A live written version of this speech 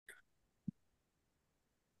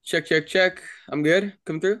Check, check, check. I'm good.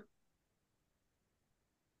 Come through.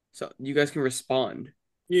 So you guys can respond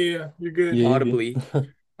Yeah, you're good. Yeah, you're good. audibly.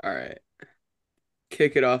 All right.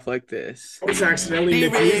 Kick it off like this. I was accidentally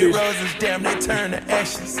These red muted. roses, damn, they turn to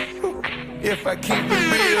ashes. If I keep it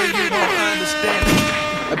real, you won't understand.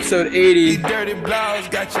 Episode These 80, dirty blows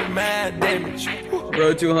got your mind damaged.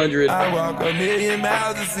 Road to 100. I walk a million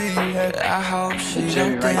miles to see you happy. I hope she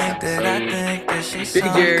Jerry don't Rice. think that I think that she's Big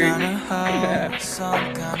some Jerry. kind of hoe,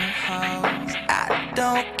 some kind of hoe. I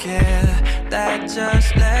don't care, that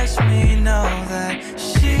just lets me know that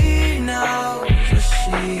she knows what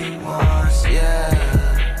she wants, yeah.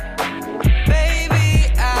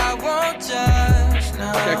 Baby, I won't judge,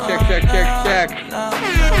 no. Check.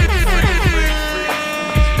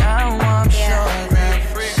 Now I'm sure that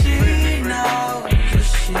she knows what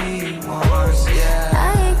she wants, yeah.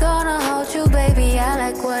 I ain't gonna hold you, baby.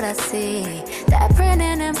 I like what I see. That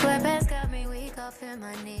printing and sweatpants got me weak off in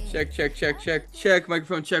my knees. Check.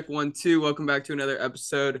 Microphone check 1, 2. Welcome back to another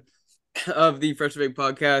episode of the Fresh Big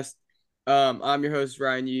Podcast. I'm your host,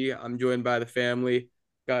 Ryan Yee. I'm joined by the family.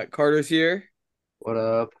 Got Carter's here. What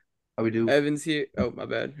up? How we do? Evan's here. Oh, my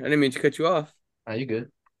bad. I didn't mean to cut you off. Are you good?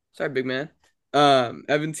 Sorry, big man.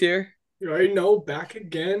 Evan's here. You already know, back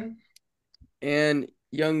again. And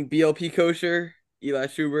young BLP kosher, Eli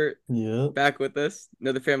Schubert, Yeah. back with us.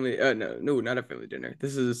 Another family. No, not a family dinner.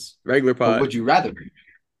 This is regular Or pod. would you rather be?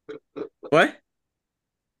 What?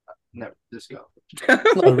 Never. Just go. It's not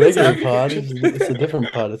a regular pod. It's a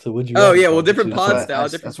different pod. It's a would you Oh rather yeah, well, pod. different That's pod what- style,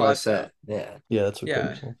 that's- different That's what I pod style. said. Yeah. Yeah, that's what Yeah.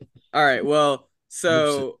 Carter said. All right. Well,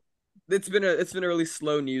 so it's been a really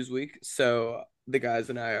slow news week. So the guys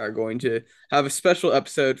and I are going to have a special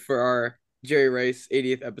episode for our Jerry Rice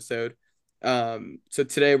 80th episode. So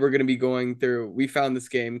today we're going to be going through. We found this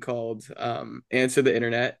game called Answer the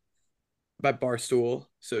Internet by Barstool.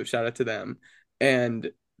 So shout out to them. And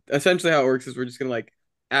essentially how it works is we're just gonna like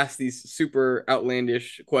ask these super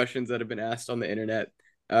outlandish questions that have been asked on the internet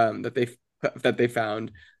that they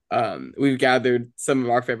found. We've gathered some of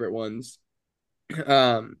our favorite ones.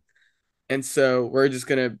 Um, and so we're just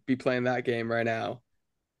gonna be playing that game right now.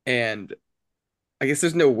 And I guess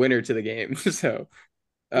there's no winner to the game. So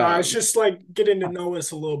It's just like getting to know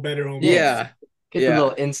us a little better. Almost. yeah, Get Yeah. the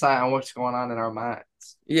little insight on what's going on in our minds.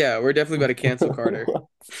 yeah, we're definitely about to cancel Carter.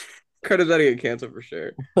 Carter's about to get canceled for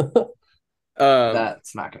sure.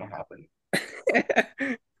 That's not gonna happen.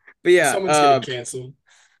 But yeah, Someone's getting canceled.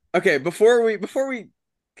 okay, before we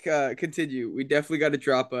continue, we definitely got to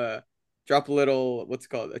drop a little what's it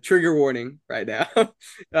called, a trigger warning right now.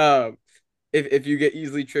 If you get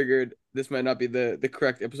easily triggered, this might not be the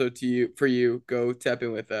correct episode for you. Go tap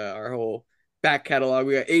in with our whole back catalog.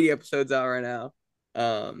 We got 80 episodes out right now.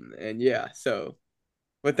 And yeah, so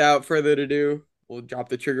without further ado, we'll drop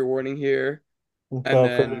the trigger warning here. Without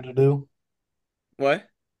then- further ado. What?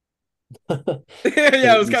 Yeah,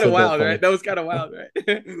 Yeah, it was you kind said of that wild, funny. right? That was kind of wild,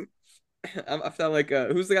 right? I sound like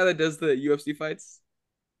who's the guy that does the UFC fights?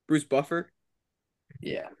 Bruce Buffer?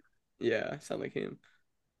 Yeah. Yeah, I sound like him.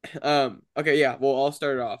 Okay, yeah, well, I'll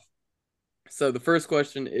start it off. So the first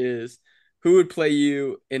question is, who would play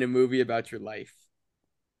you in a movie about your life?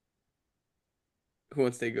 Who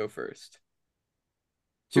wants to go first?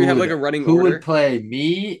 Should we have like a running Who order? would play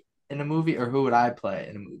me in a movie, or who would I play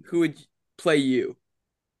in a movie? Who would play you?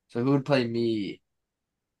 So who would play me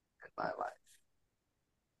in my life?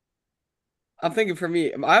 I'm thinking for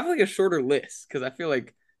me, I have like a shorter list because I feel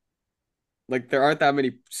like there aren't that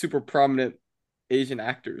many super prominent Asian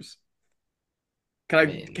actors. Can I I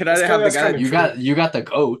mean, can I that's have the kinda- guy? that's You got the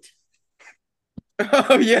goat.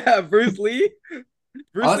 Oh yeah, Bruce Lee.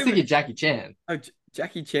 Bruce I was Lee. thinking Jackie Chan. Oh,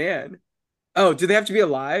 Jackie Chan. Oh, do they have to be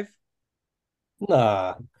alive?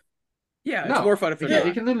 Nah. Yeah, it's No, more fun if they're yeah, not.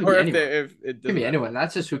 it can literally Or be if anyone. if it Could doesn't be matter. anyone.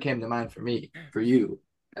 That's just who came to mind for me, for you,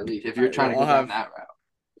 at least. If you're Alright, trying to well, go I'll down have- that route.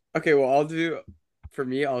 Okay, well, for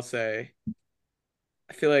me, I'll say,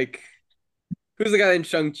 I feel like, who's the guy in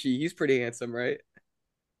Shang-Chi? He's pretty handsome, right?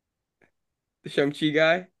 The Shang-Chi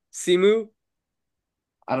guy? Simu?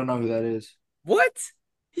 I don't know who that is. What?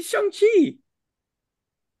 He's Shang-Chi.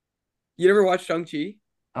 You never watched Shang-Chi?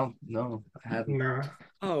 I don't know. I haven't. Nah.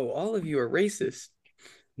 Oh, all of you are racist.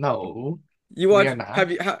 No. You We watch, are not.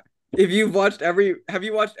 have you watched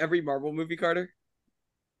every Marvel movie, Carter?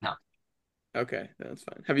 No. Okay, that's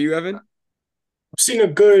fine. Have you, Evan? I've seen a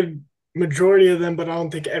good majority of them, but I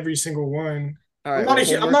don't think every single one. All I'm right, not well,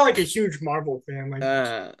 I'm homework. not like a huge Marvel fan.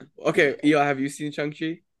 Like Okay, Eli, have you seen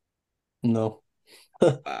Shang-Chi? No.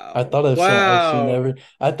 Wow. I thought I've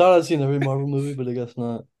seen Wow. every Marvel movie, but I guess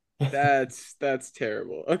not. That's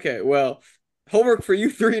terrible. Okay, well, homework for you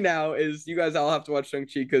three now is you guys all have to watch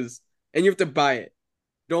Shang-Chi and you have to buy it.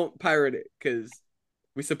 don't pirate it because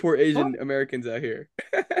we support Asian Americans out here.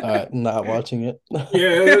 All right, not watching it.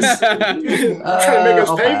 Yeah, trying to make us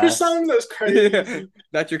I'll pay for pass. something? That's crazy.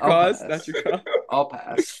 Not your I'll cause. pass. Not your cause. I'll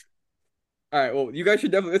pass. All right. Well, you guys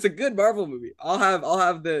should definitely. It's a good Marvel movie. I'll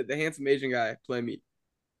have the handsome Asian guy play me.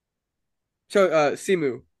 So,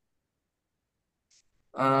 Simu.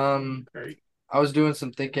 Right. I was doing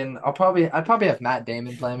some thinking. I'd probably have Matt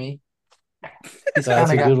Damon play me. He's That's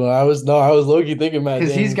a kinda good one. I was low-key thinking Matt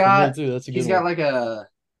because Damon he's for got me too. That's a good he's one. got like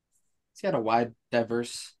he's got a wide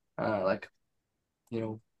diverse like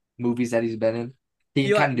movies that he's been in. He can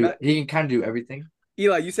Eli, kind of do Matt, he can kind of do everything.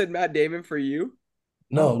 Eli, you said Matt Damon for you.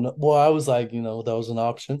 No. Well, I was like, that was an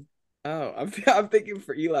option. Oh, I'm thinking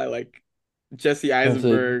for Eli like Jesse That's it.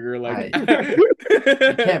 Eisenberg or like. You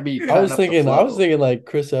can't be. I was cutting up the thinking flow. like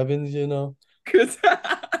Chris Evans, Chris.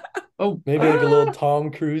 Oh, maybe like a little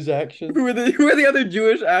Tom Cruise action. Who are the other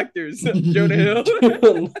Jewish actors? Jonah Hill.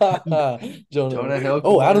 Nah, Jonah Hill.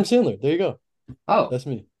 Oh, Adam Sandler. There you go. Oh, That's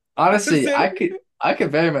me. honestly, Adam I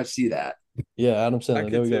could very much see that. Yeah, Adam Sandler.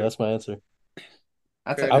 could There we go. too. That's my answer.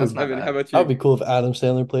 That's Fair I that's enough. not Evan, bad. how about That you? would be cool if Adam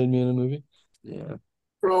Sandler played me in a movie. Yeah.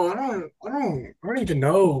 Bro, I don't even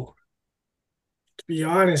know. To be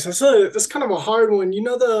honest, that's kind of a hard one. You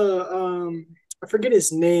know I forget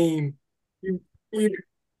his name. You you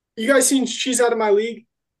you guys seen She's Out of My League?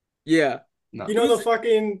 Yeah. No. You know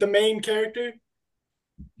the main character?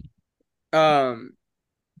 Um.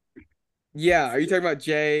 Yeah. Are you talking about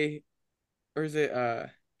Jay, or is it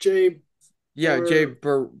Jay. Yeah, Or- Jay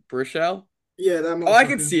Burchell? Yeah, that. Oh, I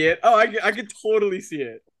can motherfucker. see it. Oh, I could totally see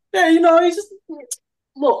it. Yeah, he's just a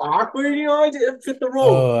little awkward. It didn't fit the role.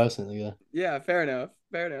 Oh, I see the guy. Yeah, fair enough.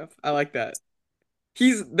 Fair enough. I like that.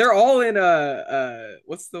 They're all in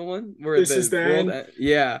what's the one where This Is the world End?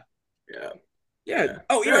 Yeah. Yeah, Yeah.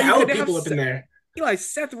 Oh, there are Eli, you hella could have people up in there. Eli,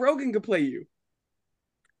 Seth Rogen could play you.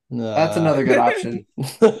 Nah. That's another good option.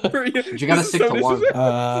 But you gotta stick to one.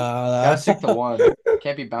 Gotta stick to one.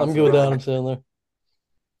 Can't be bouncing. I'm good with around. Adam Sandler.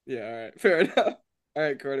 Yeah, all right. Fair enough. All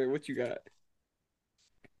right, Carter, what you got?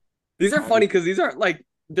 These are funny because these aren't like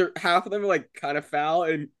they're half of them are like kind of foul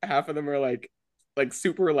and half of them are like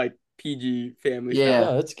super like PG family Yeah.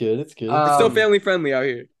 style. Yeah, it's good. It's good. It's still Um, family friendly out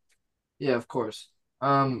here. Yeah, of course.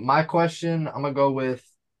 My question, I'm gonna go with,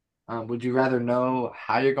 would you rather know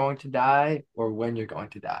how you're going to die or when you're going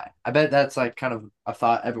to die? I bet that's like kind of a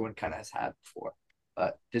thought everyone kind of has had before,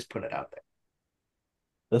 but just put it out there.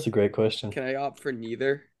 That's a great question. Can I opt for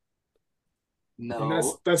neither? No, And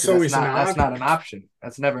that's 'cause always not, an that's option. not an option.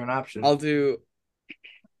 That's never an option. I'll do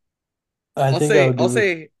I I'll think say I would do I'll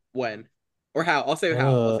say when or how. I'll say how.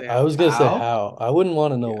 I'll say I how. was gonna say How? how. I wouldn't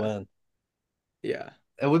want to know Yeah. when. Yeah.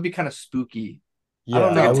 It would be kind of spooky. Yeah, I don't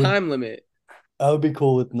It's know. like I a would. time limit. I would be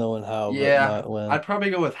cool with knowing how, Yeah, but not when. I'd probably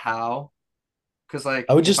go with how, because like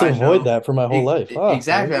I would if just I avoid know- that for my whole life. Ah,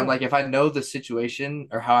 Exactly. there you I'm go. like, if I know the situation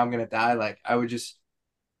or how I'm gonna die, like I would just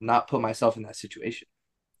not put myself in that situation.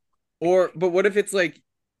 But what if it's like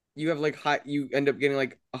you have like you end up getting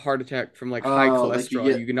like a heart attack from like high Oh, like you cholesterol.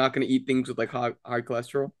 get- You're not gonna eat things with like high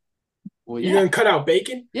cholesterol. Well, You yeah, gonna cut out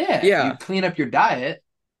bacon? yeah, Yeah. You clean up your diet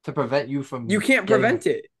to prevent you from. You can't getting- prevent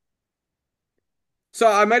it. So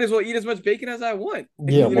I might as well eat as much bacon as I want.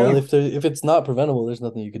 Yeah, You well, know? if it's not preventable, there's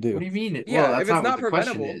nothing you could do. What do you mean? Yeah, Well, that's if it's not not what the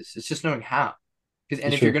question preventable- is. It's just knowing how. Because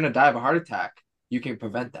It's if true. you're gonna die of a heart attack, you can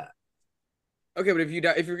prevent that. Okay, but if you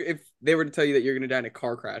die, if they were to tell you that you're gonna die in a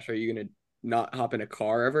car crash, are you gonna not hop in a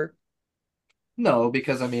car ever? No,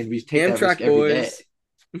 because I mean, we take that Amtrak risk every day. boys.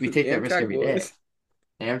 We take that risk Amtrak every day. boys.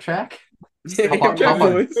 Amtrak, Yeah, Hop on- Amtrak hop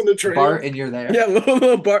on. boys. On the train. Bart, and you're there. Yeah,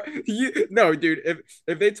 little bar. No, dude.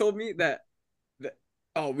 If they told me that,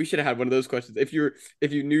 oh, we should have had one of those questions. If you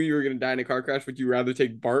knew you were gonna die in a car crash, would you rather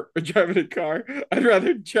take Bart or drive in a car? I'd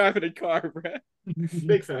rather drive in a car, bro.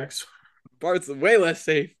 Big facts. Bart's way less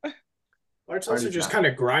safe. Art's Already also just done. kind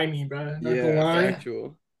of grimy, bro. Not Yeah, gonna lie. factual.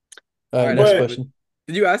 All right, Alright, next but- question.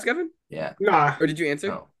 Did you ask Evan, Yeah. Nah, or did you answer?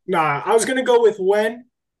 No. I was gonna go with when,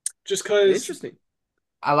 just cause Interesting.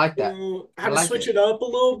 I like that. I had I like to switch it. it up a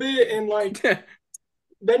little bit, and like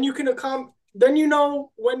then you can then you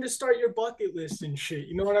know when to start your bucket list and shit.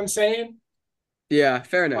 You know what I'm saying? Yeah,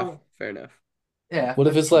 fair enough. Oh. Fair enough. Yeah. What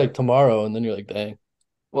if that's it's true. like tomorrow and then you're like, dang.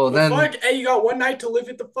 Well, Well, then fuck, hey, you got one night to live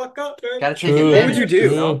it the fuck up, man. gotta take True. What would you advantage. do?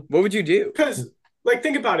 True. What would you do? Because, like,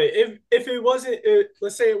 think about it. If it wasn't,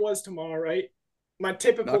 let's say it was tomorrow, right? My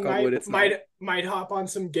typical Knock on wood, night it's not. might hop on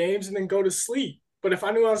some games and then go to sleep. But if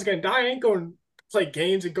I knew I was gonna die, I ain't going to play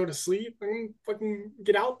games and go to sleep. I'm gonna fucking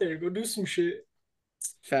get out there, go do some shit.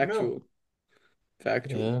 Factual.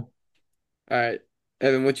 Factual. Yeah. All right,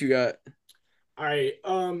 Evan, what you got? All right,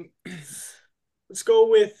 let's go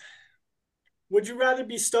with Would you rather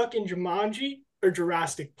be stuck in Jumanji or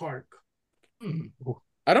Jurassic Park? Hmm.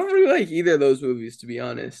 I don't really like either of those movies, to be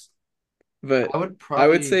honest. But I would I would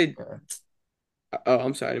probably say, oh,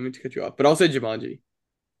 I'm sorry, I didn't mean to cut you off, but I'll say Jumanji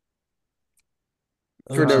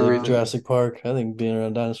I for would no say reason. Jurassic Park. I think being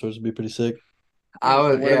around dinosaurs would be pretty sick.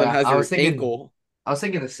 One of them has I your was thinking ankle.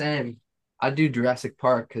 the same. I'd do Jurassic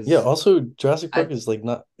Park because Yeah. Also, Jurassic I- Park is like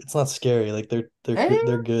not. It's not scary. Like they're Eh,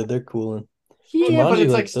 they're good. They're cool. And yeah, but Jumanji,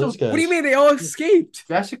 it's like like still those guys. What do you mean they all escaped?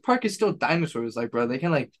 Jurassic Park is still dinosaurs, like bro. They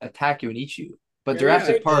can like attack you and eat you. But Yeah,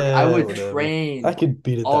 Jurassic yeah, Park, I would whatever. train I could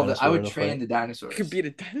beat a all dinosaur the. I would in a train fight. the dinosaurs. You could beat a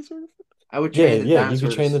dinosaur? I would Yeah, train the yeah. You dinosaurs.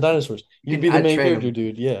 could train the dinosaurs. You You'd can- be the I'd main train character, 'em.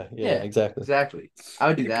 dude. Yeah, Yeah, exactly. Exactly. I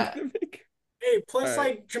would do You that. could make- Hey, plus All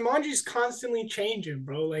right. like Jumanji's constantly changing,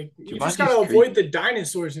 bro. Like you just Jumanji's gotta avoid creepy. the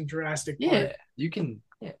dinosaurs in Jurassic Park. Yeah, you can.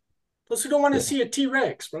 Yeah, Plus, we don't want to Yeah. see a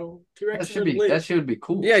T-Rex, bro. that T-Rex should be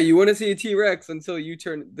cool. Yeah, you want to see a T-Rex until you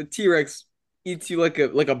turn the T-Rex eats you like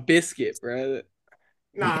a biscuit, bro.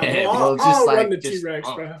 Nah, Yeah, bro. bro, I'll just run like- the just- T-Rex,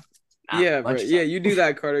 oh. bro. Yeah, bro. lunch Yeah, time. you do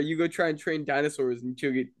that, Carter. You go try and train dinosaurs, and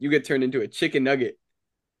you get turned into a chicken nugget.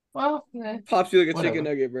 Well, Pops you like a Whatever. chicken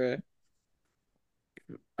nugget, bro.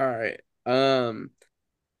 All right.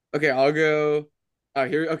 Okay, I'll go.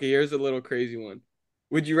 Here. Okay, here's a little crazy one.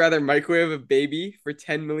 Would you rather microwave a baby for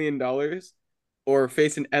 $10 million, or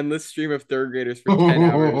face an endless stream of third graders for 10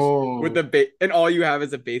 hours with and all you have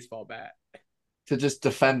is a baseball bat? to just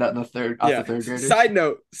defend at the third graders. Side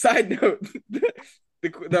note. The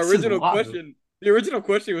This is original wild. question. The original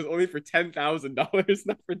question was only for $10,000,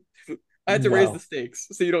 not for. I had to raise Wow. the stakes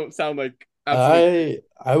so you don't sound like absolutely.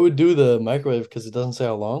 I would do the microwave because it doesn't say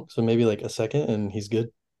how long, so maybe like a second and he's good.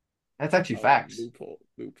 That's actually facts.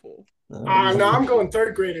 Loophole. No, I'm going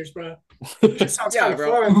third graders, bro. That sounds Yeah, kind of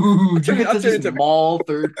bro. fun. Ooh, turn you it- get I'll to turn it just to- maul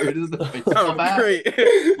third graders in the face. Oh, so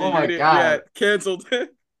great! Oh my Yeah, God. canceled.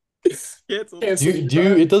 Canceled. Cancel.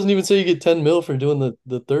 It doesn't even say you get 10 mil for doing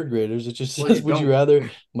the third graders. It just Well, says, you would you don't.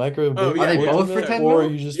 rather microwave Oh, baby yeah, Are they for both 10 for mil, 10 or mil?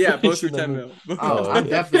 are you just Yeah, both for finishing 10 them? mil. Oh, Oh, I'm okay.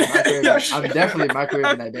 definitely microwaving. Yeah, I'm shut definitely up.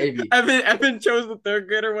 microwaving that baby. Evan chose the third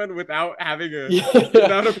grader one without having a Yeah.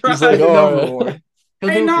 without a He's prize. like, No oh, all right. reward. He'll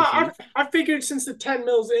Hey, do it no, for free. I figured since the 10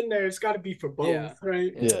 mils in there, it's got to be for both, Yeah.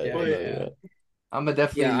 right? Yeah, Yeah, But yeah. I'm gonna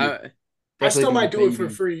definitely. Yeah, I still definitely might the do it for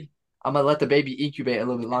baby. free. I'm gonna let the baby incubate a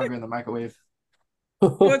little bit longer in the microwave.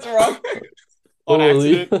 what's wrong? On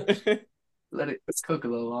Holy. accident. Let it cook a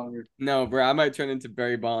little longer. No, bro, I might turn into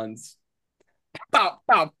Barry Bonds. Bow,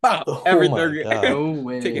 bow, bow. Oh Every my third God. grader. No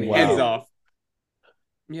way. Taking Wow. heads off.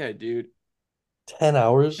 Yeah, dude. 10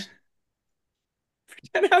 hours?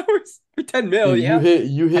 10 hours for 10 mil, Dude, yeah.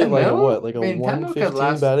 you hit 10 like a mil? what? Like a I mean, 10 mil can 115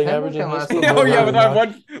 last- batting 10 mil average in can high last school? a Oh little yeah, while.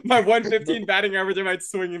 with Not- my 115 batting average, I might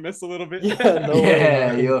swing and miss a little bit. Yeah, no way, Yeah,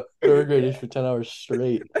 man. yo. Third graders for 10 hours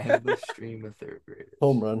straight. Endless stream of third graders.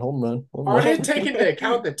 Home run, home run, home I run. didn't take into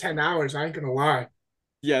account the 10 hours. I ain't gonna lie.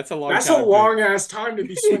 Yeah, it's a long. That's time, a dude. long ass time to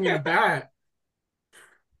be swinging a bat.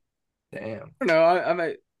 Damn. I don't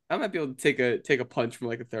know. I might be able to take a punch from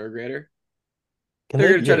like a third grader. Can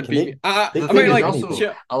They're they- gonna try yeah, to can beat they- me. I they might think like it's also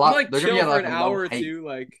chill. a lot- I'm like they're gonna chill be at, for like, an a hour low or height. two,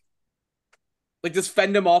 like just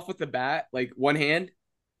fend them off with the bat, like one hand,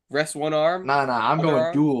 rest one arm. Nah, I'm Other going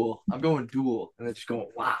arm? dual. I'm going dual, and then just going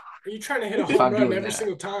wow. Are you trying to hit a If I'm home run doing every that.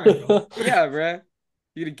 single time? Bro? Yeah, bruh.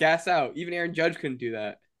 You gotta gas out. Even Aaron Judge couldn't do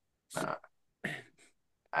that. All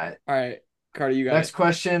All right, Carter, you got Next it.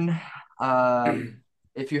 question.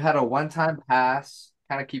 If you had a one-time pass,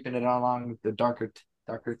 kind of keeping it along with the darker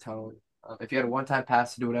tone. If you had a one-time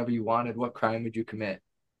pass to do whatever you wanted, what crime would you commit?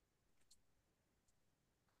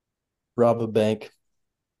 Rob a bank.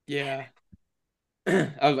 Yeah.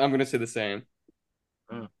 I'm gonna say the same.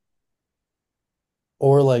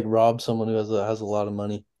 Or like rob someone who has a lot of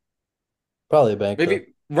money. Probably a bank. though.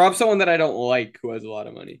 Maybe rob someone that I don't like who has a lot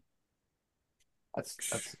of money. That's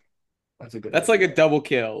a good. That's like a idea. double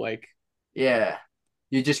kill. Like, Yeah.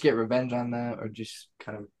 You just get revenge on that, or just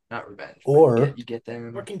kind of not revenge. but Or- you get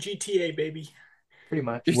them Fucking GTA, baby. pretty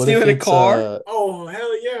much. You're What if stealing a it's, car? Oh,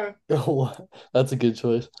 hell yeah. That's a good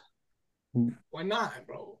choice. Why not,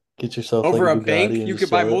 bro? Get yourself over like a Bugatti bank, and you just could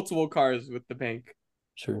buy sell it. multiple cars with the bank.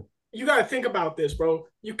 Sure. You gotta think about this, bro.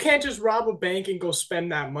 You can't just rob a bank and go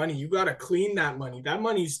spend that money. You gotta clean that money. That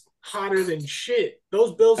money's hotter than shit.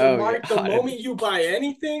 Those bills Oh, are yeah, marked the hotter. moment you buy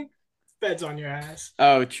anything, fed's on your ass.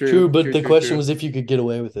 Oh, true. True, but the true, question true. was if you could get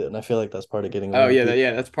away with it, and I feel like that's part of getting away Oh with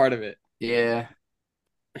yeah, it. that's part of it. Yeah.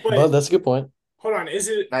 But that's a good point. Hold on, is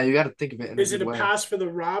it Now you got to think of it in is a it good a way. pass for the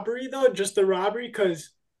robbery though? Just the robbery?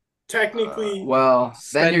 Because technically, Well,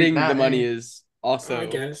 then you're Spending not the money is also. I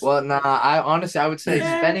guess. Well, nah. I honestly, I would say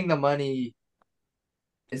Eh. spending the money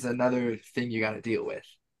is another thing you got to deal with.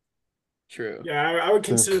 True. Yeah, I would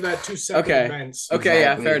consider that two separate Okay. events. Okay,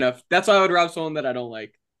 yeah, Exactly. fair enough. That's why I would rob someone that I don't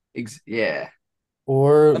like. Yeah.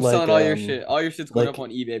 Or I'm like selling all your shit. All your shit's going up like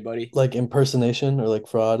on eBay, buddy. like impersonation or like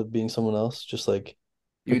fraud of being someone else. Just like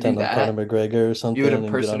You would do pretend I'm Conor that. McGregor or You something would and get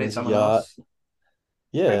on impersonate his someone yacht. else.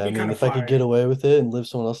 Yeah, That'd I be mean, kinda if I could fire. get away with it and live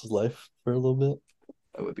someone else's life for a little bit,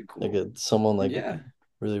 That would be cool. like someone like Yeah.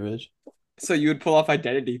 really rich. So you would pull off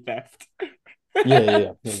identity theft. Yeah.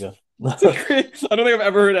 There you go. It's a great- I don't think I've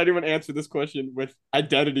ever heard anyone answer this question with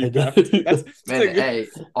identity theft. Identity That's theft. Man, a good hey,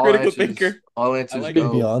 all critical answers, thinker. all answers like Be it. go.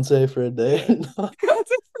 Beyonce for a day.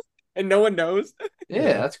 And no one knows.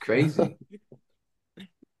 Yeah, that's crazy. All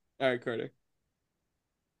right, Carter.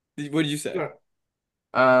 What did you say? No.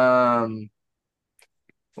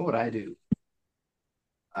 What would I do?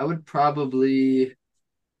 I would probably.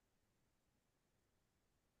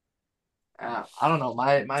 I don't know.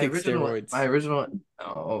 My Take original steroids.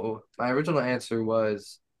 my original answer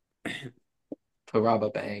was to rob a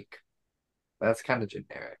bank. That's kind of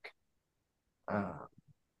generic. I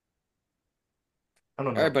don't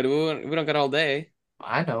All know. right, buddy. We don't got all day.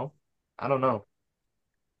 I know. I don't know.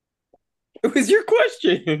 It was your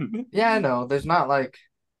question. Yeah, I know. There's not like.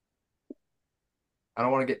 I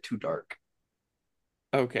don't want to get too dark.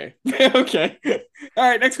 Okay. Okay. All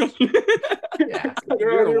right, next question. Yeah.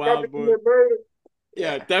 You're a wild boy.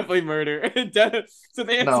 Yeah, Yeah. definitely murder. So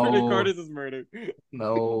the answer to No. Carter's is murder.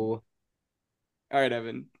 No. All right,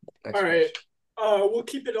 Evan. Next All right. question. We'll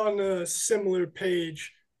keep it on a similar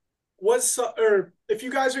page. Or if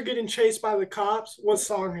you guys are getting chased by the cops, what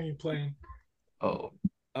song are you playing? Oh.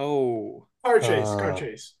 Oh. Car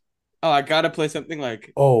chase. Oh, I gotta play something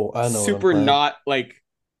like Oh, I know what I'm super playing.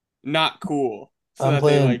 not cool. So I'm that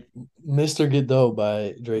playing they like Mr. Godot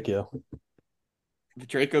by Drakeo.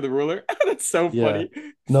 Draco the Ruler. That's so Yeah. funny.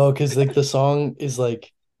 No, because like the song is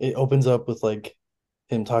like it opens up with like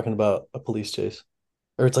him talking about a police chase.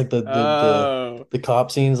 Or it's like Oh. the cop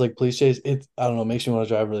scenes like police chase. It I don't know, makes me want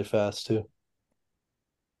to drive really fast too.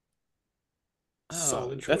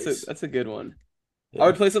 Solid That's choice. a good one. Yeah. I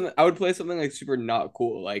would play something like super not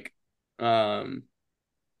cool, like maybe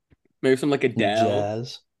something like Adele.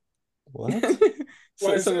 Jazz. What?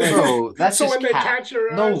 What is something it? like Bro, that's So just when they cap. catch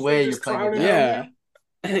your No eyes, way they're you're just playing clowning Adele.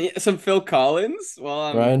 on yeah. you? Some Phil Collins while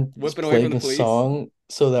I'm Ryan is whipping away from playing the a police. song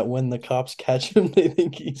so that when the cops catch him, they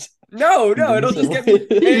think he's No, it'll just get me.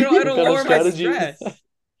 It'll What kind of lower my strategy is stress. that?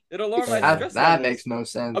 It'll lower my That- stress That levels. makes no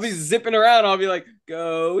sense. I'll be zipping around. I'll be like,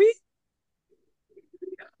 go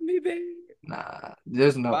me, baby. Nah,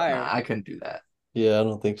 there's no. Fire. Nah, I couldn't do that. Yeah, I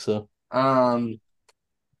don't think so. I'd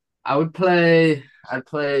play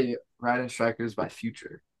Riding Strikers by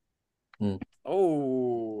Future.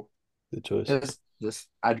 Oh, Good choice. Just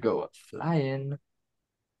I'd go flying.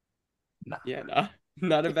 Nah. yeah,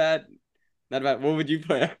 not a bad. What would you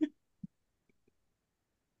play?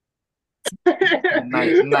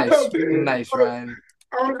 Nice, Ryan.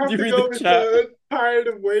 I would have You to read go the with chat. Tired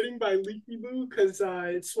of Waiting by Leaky Boo because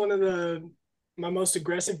it's one of my most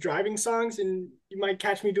aggressive driving songs, and you might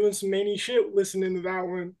catch me doing some many shit listening to that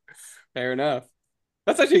one. Fair enough.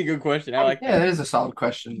 That's actually a good question. I like Yeah, that. that is a solid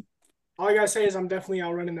question. All I gotta say is I'm definitely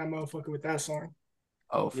outrunning that motherfucker with that song.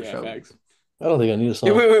 Oh, for Yeah, sure. thanks. I don't think I need a Yeah,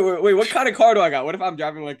 song. wait. What kind of car do I got? What if I'm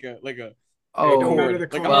driving like a Oh, Don't matter Accord, the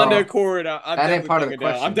like a car. Honda Well, Accord? I'm that ain't definitely part of playing the Adele.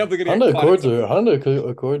 I'm question. definitely gonna Honda get caught in Accords something.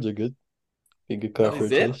 Accords are good. Be a good car That for a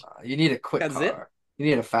is it? chase. You need a quick That's it? car. You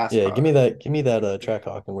need a fast Yeah, car. give me that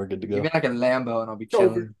Trackhawk and we're good to Give go. me like a Lambo and I'll be Over.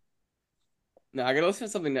 chilling. No, I gotta listen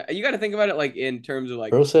to something that you gotta think about it like in terms of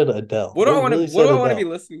like Bro said Adele. what do I Bro want to really what do said I want to be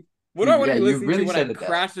Adele. listening? What do I want to Yeah, be you listening really to when I said Adele.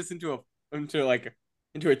 crash this into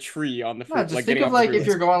a tree on the No, freeway, just like think getting of off the like if freeway?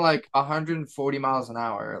 you're going like 140 miles an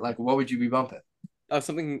hour, like what would you be bumping? Oh,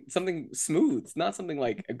 something smooth, not something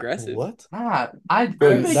like aggressive. What? Nah,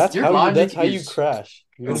 Bro, Think that's your how logic that's how you is- crash.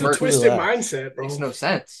 You're It's a Reverse. too twisted relaxed. mindset, bro. makes no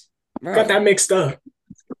sense. Bro, Got that mixed up.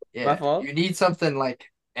 Yeah, My fault. you need something like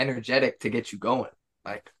energetic to get you going,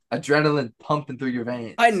 like adrenaline pumping through your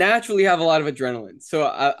veins. I naturally have a lot of adrenaline, so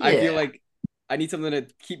I feel Yeah. like I need something to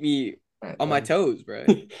keep me Right, on my then. toes, bro.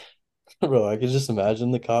 Bro, I could just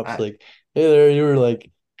imagine the cops I- like, hey there, you were like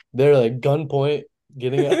they're like gunpoint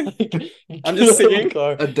getting out like I'm get just out of the singing.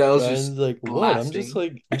 car. Adele's Ryan's just like, what? I'm just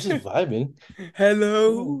blasting. vibing.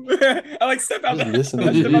 Hello. I like step out Just the listening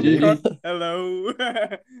I step out the car. to Hello.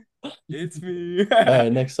 It's me. All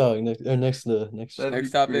right, next song. Next That'd Next be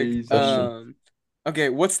topic. crazy. Question. Okay,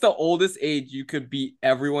 what's the oldest age you could beat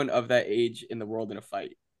everyone of that age in the world in a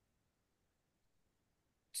fight?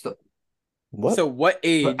 So, What? So what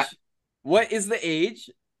is the age,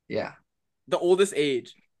 yeah, the oldest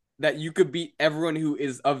age that you could beat everyone who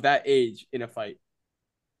is of that age in a fight?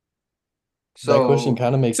 That question So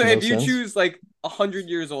kind of makes So no if you sense. choose like 100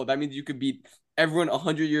 years old, that means you could beat everyone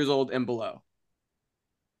 100 years old and below.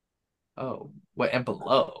 what and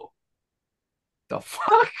below? The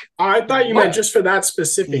fuck? I thought you What? meant just for that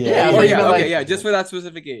specific Yeah, I Or thought you yeah, meant, okay, like- yeah, just for that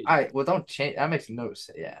specific age. All right, well, don't change. That makes no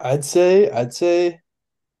sense. Yeah. I'd say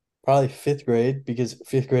probably fifth grade because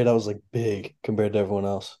fifth grade I was like big compared to everyone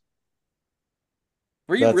else.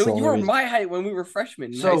 Were you That's the really? You only were reason. my height when we were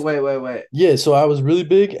freshmen. In high So school. wait. Yeah, so I was really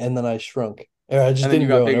big and then I shrunk. Or I just And then you didn't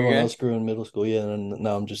got grow, and big everyone again? else grew in middle school. Yeah, and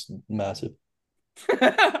now I'm just massive.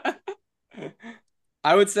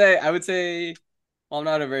 I would say, well, I'm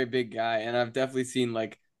not a very big guy, and I've definitely seen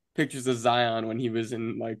like pictures of Zion when he was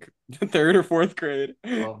in like the third or fourth grade.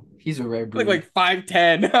 Well, he's a rare breed. Like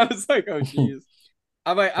 5'10". I was like, oh jeez.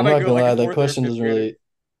 I I'm might not go gonna like lie, a that fourth or question fifth doesn't grader. really.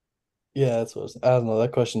 Yeah, that's what I don't know.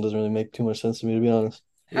 That question doesn't really make too much sense to me, to be honest.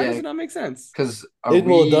 How does Yeah, it not make sense? because Well,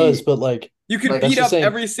 it does, but like, You could Like, beat that's up the same.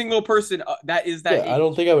 every single person that is that yeah, I age.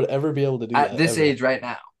 don't think I would ever be able to do at that this ever. age right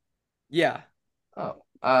now. Yeah, Oh,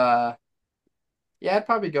 yeah, I'd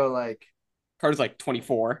probably go like Carter's like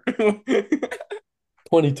 24.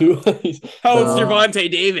 22. How old's Uh,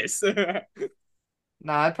 Gervonta Davis?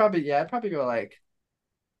 I'd probably go like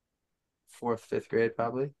fourth, fifth grade,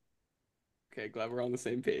 probably. Okay, glad we're on the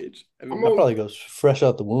same page. I I'd mean, probably go fresh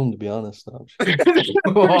out the womb, to be honest. No, I'm just kidding.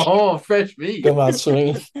 Oh, fresh meat. Come out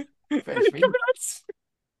swinging. Fresh meat.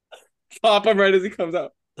 Pop him right as he comes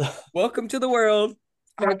out. Welcome to the world.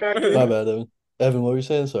 Right back My in. bad, Evan. Evan, what were you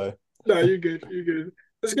saying? Sorry. No, you're good. You're good. I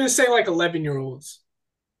was gonna say like 11-year-olds.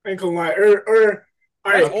 I ain't gonna lie. Or all That's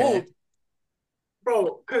right, Okay. old.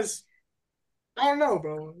 bro. Because I don't know,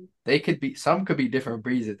 bro. Some could be different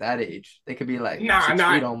breeds at that age. They could be like Nah, 6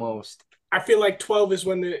 feet almost. I feel like 12 is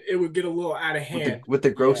when it would get a little out of With hand. the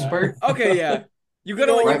growth Yeah. spurt. Okay, yeah. You go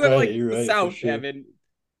to No, you right, go to like you're the right, for South, sure. Evan.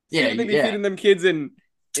 See Yeah, what they be yeah. feeding them kids in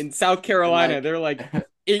South Carolina. Like- They're like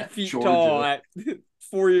 8 feet Georgia. tall at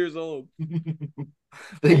 4 years old.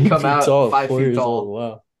 They come 8 feet out tall, 5 4 feet years tall. old.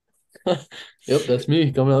 Wow. Yep, that's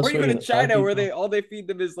me coming out Or you go swinging to at 5 China feet where tall. all they feed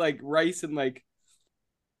them is like rice and like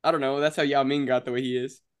I don't know. That's how Yao Ming got the way he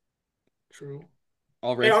is. True.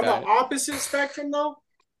 All Hey, rice on the diet. opposite spectrum though,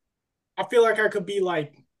 I feel like I could be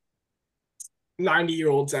like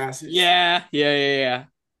 90-year-olds asses. Yeah. You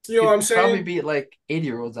know what I'm saying? Probably beat like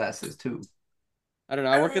 80-year-olds asses too. I don't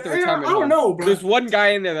know. I work at the I retirement don't home. know, bro. There's one guy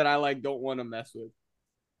in there that I like don't want to mess with.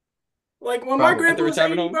 Like when my Probably. grandpa At the was 80,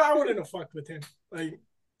 retirement bro, I wouldn't have fucked with him. Like,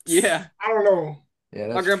 Yeah. I don't know. Yeah,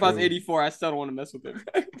 My that's grandpa's true. 84. I still don't want to mess with him.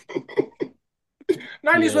 90s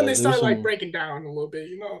when Yeah, they start there's like some- breaking down a little bit,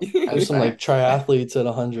 you know. There's some like Facts. triathletes at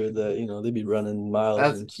 100 that they be running miles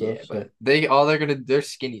That's and stuff. yeah, So but they're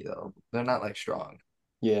skinny though. They're not like strong.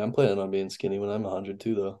 yeah, I'm planning on being skinny when I'm 100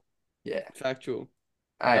 too, though. Yeah. Factual.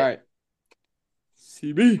 All All right. right.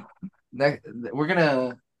 CB. Next, we're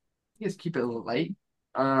gonna just keep it a little light.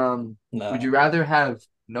 Nah. Would you rather have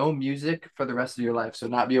no music for the rest of your life, so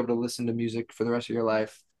not be able to listen to music for the rest of your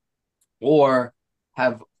life, or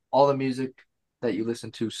have all the music that you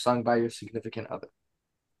listen to sung by your significant other?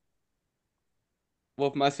 Well,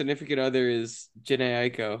 if my significant other is Jhené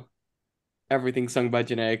Aiko, everything sung by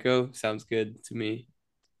Jhené Aiko sounds good to me.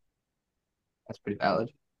 That's pretty valid.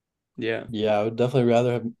 Yeah. Yeah, I would definitely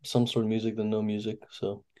rather have some sort of music than no music.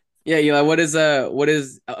 So, Yeah, Eli, what is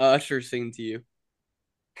Usher sing to you?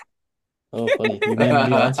 oh, funny. You mean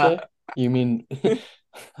Beyonce? You mean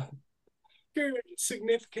Your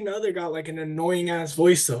significant other got like an annoying ass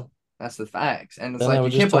voice though. That's the facts, and it's Then I like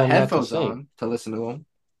would you can't just tell put him not to headphones sing. on to listen to them.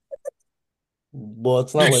 Well,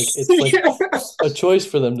 it's not like it's like a choice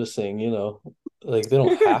for them to sing, Like they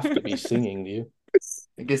don't have to be singing, do you?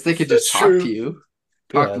 I guess they could That's just talk true. to you,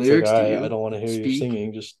 Yeah, talk it's lyrics like, to you. I don't want to hear you speak.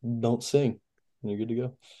 singing, just don't sing. And you're good to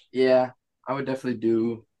go. Yeah, I would definitely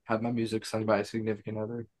do have my music sung by a significant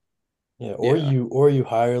other. Yeah, or Yeah. you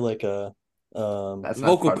hire like a That's not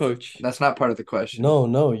Vocal part of the- coach. That's not part of the question.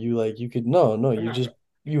 no, you could you just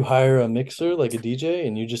you hire a mixer like a DJ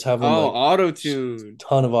and you just have them Oh, like auto tune.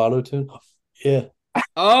 ton of auto tune. Yeah.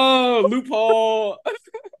 Oh, loophole.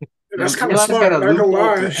 That's kind Eli's of smart, got a not gonna loophole to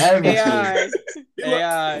lie. everything. AI. You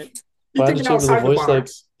AI. Find a thinking chick with a outside the voice like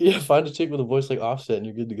box. find a chick with a voice like Offset and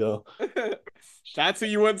you're good to go. That's who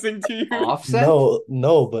you want to sing to you? Offset?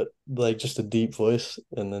 No, but like just a deep voice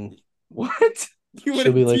and then What? You want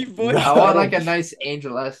She'll be a like, deep voice? I want like a nice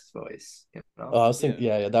Angel S voice, you know? I was thinking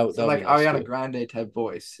that would So that like would be nice Ariana too. Grande type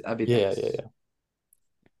voice. That'd be Yeah, nice. yeah.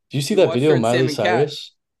 Do you see You that watched video her of in Miley Sam and Cat?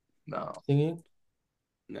 Cyrus No. singing?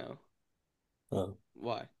 No. Oh.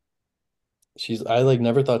 Why? I like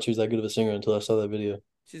never thought she was that good of a singer until I saw that video.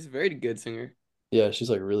 She's a very good singer. Yeah, she's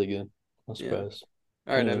like really good. I'm Yeah. surprised.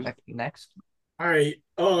 All right, Anyways. Evan. Next. All right.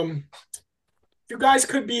 you guys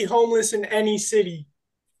could be homeless in any city,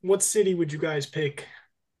 what city would you guys pick?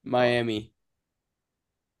 Miami.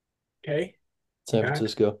 Okay. San Yeah.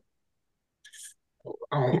 Francisco.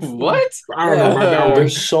 What? I don't know about that one.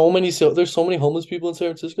 There's so many homeless people in San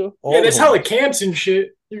Francisco. All Yeah, the there's hella homeless. camps and shit.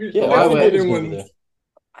 You Yeah, why definitely would- get in always gonna be one. there.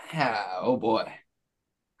 Yeah, oh boy.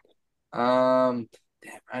 Damn,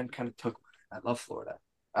 Ryan kind of took mine. I love Florida.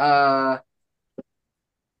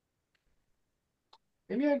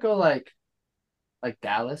 Maybe I'd go like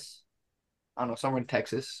Dallas. I don't know, somewhere in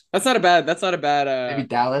Texas. That's not a bad. Maybe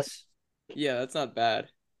Dallas. Yeah, that's not bad.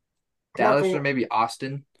 Dallas Marco- or maybe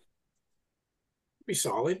Austin. Be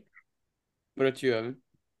solid. What about you, Evan?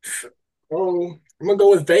 Oh, I'm gonna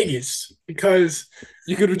go with Vegas because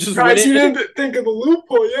You could just win guys, you it. didn't think of the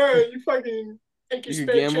loophole. Yeah, you fucking take your You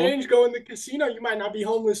could spare gamble? change, go in the casino. You might not be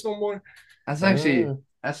homeless no more. That's actually Ah.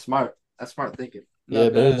 that's smart. That's smart thinking. Yeah,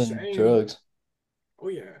 Not better bad. than Same. drugs. Oh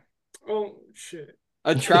yeah. Oh shit.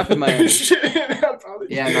 A trap in Miami. Shit.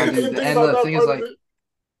 Yeah, no, I dude, didn't think and about the that thing is, part of like,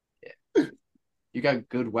 it. You got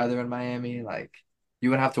good weather in Miami. Like you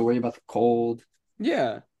wouldn't have to worry about the cold.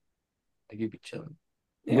 Yeah. Like you'd be chilling.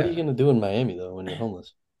 What are you Yeah. gonna do in Miami though when you're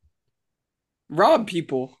homeless? Rob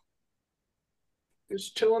people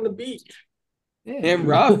Just chill on the beach. Yeah. and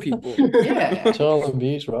rob people. Yeah. Chill on the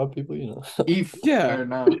beach, rob people, you know. Eve. Yeah. Or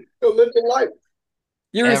no. Go live the life.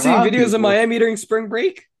 You ever And seen rob videos of people. Miami during spring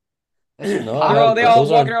break? That's No, pop. They all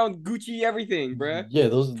those walking aren't- around Gucci everything, bruh. Yeah,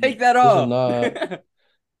 those Take that those are off. not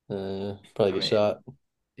probably I get mean, shot.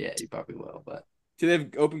 Yeah, you probably will, but Do they have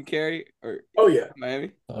open carry or Oh yeah.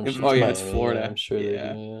 Miami? I'm If- sure oh, it's yeah, it's Miami, Florida. yeah, I'm sure they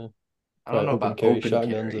Yeah. do, yeah. I don't know Probably about carry open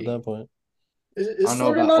shotguns carry. at that point. Is I don't know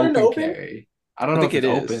Florida about not an open open? carry. I don't I know think if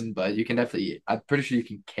it's it is. open, but you can definitely. I'm pretty sure you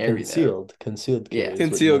can carry there. Concealed Yeah. carry. is what you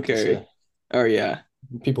Concealed meant to carry. say. Oh yeah.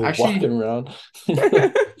 People Actually- walking around.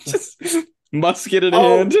 Just musket in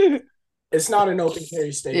Oh. hand. It's not an open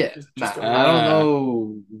carry state. Yeah, Just nah, don't- I don't Ah.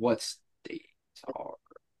 know what states are.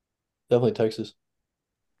 Definitely Texas.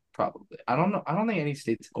 Probably. I don't know. I don't think any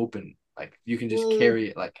state's open. Like you can just Mm. carry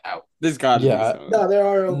it like out. There's gotta Yeah, be some. No, there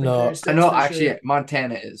are open No. carry I states. know for actually sure.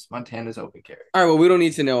 Montana is. Montana's open carry. All right, well, we don't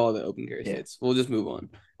need to know all the open carry Yeah. states. We'll just move on.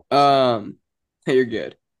 Hey, you're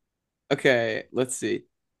good. Okay, let's see.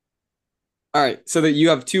 All right, so that you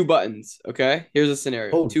have two buttons, okay? Here's a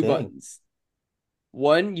scenario. Oh, Two dang. buttons.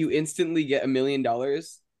 One, you instantly get $1 million.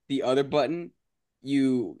 The other button,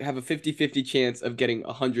 you have a 50-50 chance of getting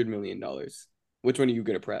 $100 million. Which one are you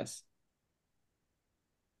gonna press?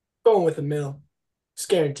 Going with a mill. It's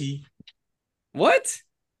guaranteed. What?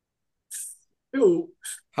 Dude,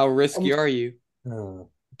 How risky are you?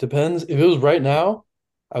 Depends. If it was right now,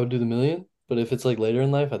 I would do the million. But if it's like later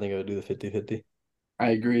in life, I think I would do the 50-50. I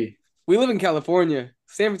agree. We live in California,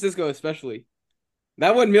 San Francisco especially.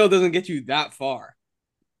 That 1 mil doesn't get you that far.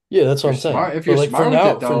 Yeah, that's what You're I'm saying. smart- if But you're like smart for with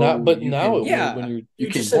now, it, though, but you now can- it would Yeah. when you you're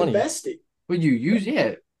just 20. invest it. Would you use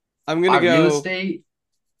I'm gonna real go. estate?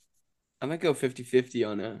 I might go 50-50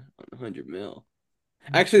 on a 100 mil.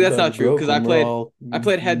 Actually, that's Better not true broke because I when we're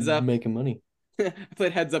played all Heads Up. making money. I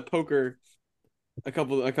played heads up poker a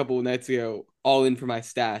couple of nights ago, all in for my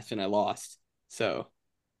stash, and I lost. So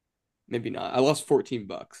maybe not. I lost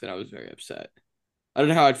 $14 and I was very upset. I don't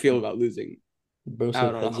know how I'd feel about losing Bro said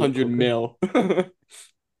out on heads up 100 poker. mil.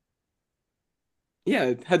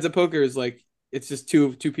 Yeah, heads up poker is like it's just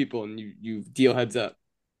two people and you deal heads up.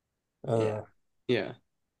 Uh, Yeah.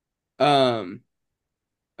 Yeah.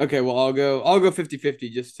 Okay, well I'll go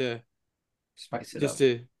 50-50 just to Spice it just up.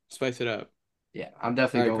 to spice it up. Yeah, I'm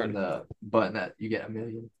definitely All right, going the button that you get $1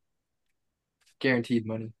 million. Guaranteed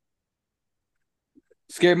money.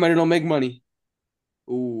 Scared money don't make money.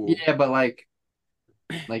 Ooh. Yeah, but like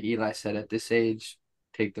Eli said, at this age,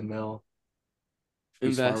 take the mill.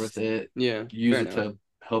 Be smart Invest. with it. Yeah. Use fair it enough. to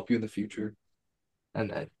help you in the future. And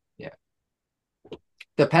then, yeah.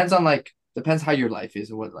 Depends how your life is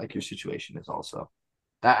and what like your situation is also.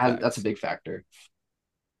 That's a Facts. big factor.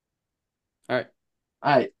 All right.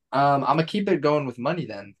 All right. I'm gonna keep it going with money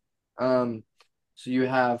then. So you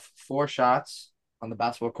have 4 shots on the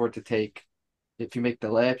basketball court to take. If you make the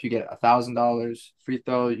layup, you get $1,000. Free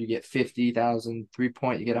throw, you get 50,000.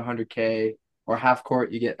 3-point, you get 100K. Or half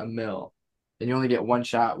court, you get $1 million. And you only get 1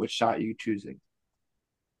 shot. Which shot are you choosing?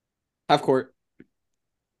 Half court. You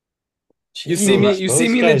Jesus, see me- bro, you see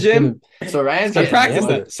this me in the guy's gym? So Ryan's I getting practiced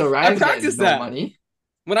no- that. So Ryan's practiced getting no that. money.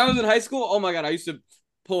 When I was in high school, oh my God, I used to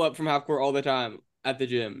pull up from half court all the time at the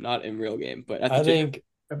gym, not in real game, but at the I gym. think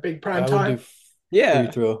A big I prime would time. do Yeah.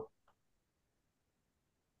 free throw.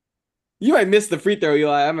 You might miss the free throw,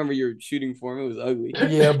 Eli. I remember you were shooting for him. It was ugly.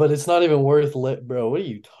 Yeah, but it's not even worth bro. What are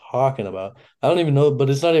you talking about? I don't even know, but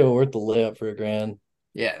it's not even worth the layup for $1,000.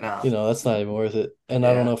 Yeah, no. You know, that's not even worth it. And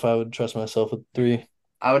I don't know if I would trust myself with 3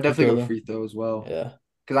 I would definitely throw go them. free throw as well. Yeah.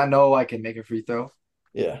 Because I know I can make a free throw.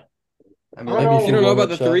 Yeah. I mean, I Maybe a don't You few don't know warm-up about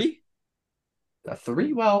the shots. 3? a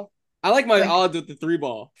 3, well, I like my Like- odds with the 3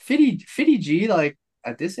 ball. Fitty G, like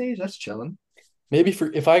at this age, that's chilling. Maybe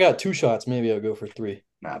if I got 2 shots, maybe I'll go for 3.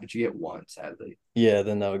 Nah, but you get one, sadly. Yeah,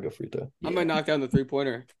 then I would go free throw. I might knock down the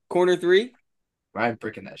 3-pointer. Corner 3. Ryan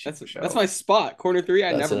bricking that shit That's for sure. that's my spot. Corner 3.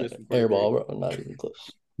 I That's never an miss from corner air 3. ball, bro. Not even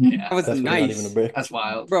close. Yeah, That was Definitely not nice, even a brick. that's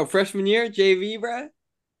wild. bro. Freshman year, JV, bro.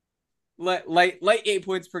 Light 8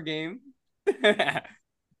 points per game.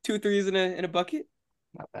 2 threes in a bucket.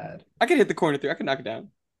 Not bad. I could hit the corner 3. I could knock it down.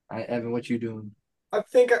 All right, Evan, what you doing? I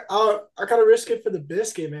think I gotta risk it for the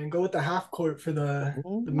biscuit, man. Go with the half court for the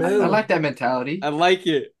I middle. like that mentality. I like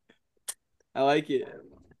it. I like it.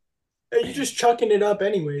 Hey, you're just chucking it up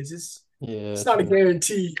anyways. Yeah. It's not a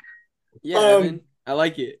guarantee. Yeah, Um, Evan. I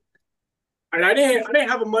like it. And I didn't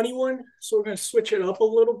have a money one, so we're gonna switch it up a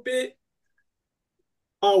little bit.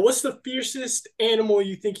 What's the fiercest animal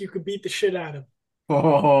you think you could beat the shit out of?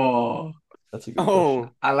 Oh, That's a good Oh,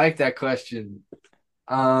 question. I like that question.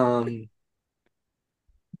 that'd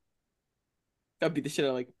be the shit out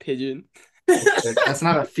of like a pigeon. That's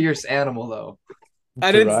not a fierce animal though.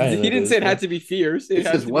 I To didn't. Ryan, He it didn't is, say it bro. had to be fierce. It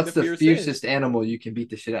has says, to be what's the fiercest animal you can beat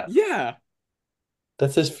the shit out of? Yeah,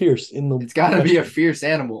 That says fierce in the It's got to be a question. fierce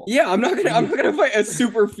animal. yeah. I'm not gonna fight a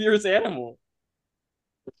super fierce animal.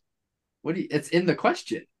 What do you, it's in the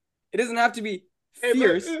question. It doesn't have to be Hey,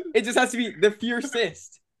 fierce. look, It just has to be the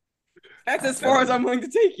fiercest. That's as far as I'm willing to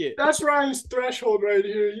take it. That's Ryan's threshold right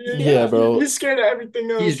here. Yeah, bro. He's scared of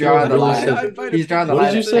everything else. He's drawing the What did you line. say? He's drawing the What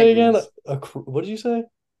line. did you at say again? penguins. What did you say? A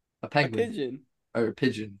A penguin pigeon. or a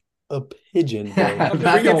pigeon. A pigeon, bro. I'm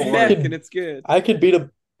That bring its don't neck work. and it's good. I could beat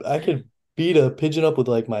a pigeon up with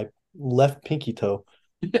like my left pinky toe.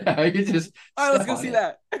 Yeah, you just. All right, let's step go on see it.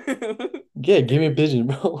 that. Yeah, give me a pigeon,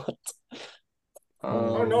 bro. I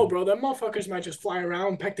don't know, bro. Them motherfuckers might just fly around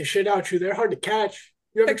and peck the shit out you. They're hard to catch.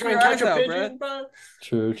 You ever Peck try your and catch eyes a out, pigeon, bro?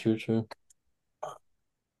 True.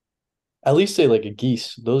 At least say like a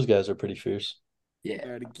geese. Those guys are pretty fierce.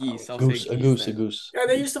 Yeah. The geese. I'll Goose, say a geese goose, a then. goose. Yeah,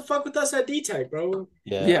 they used to fuck with us at D-Tech, bro.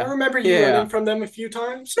 Yeah. Yeah. I remember you Yeah. running from them a few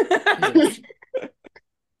times. Wait,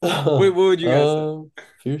 what would you guys say?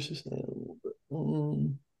 Fiercest animal.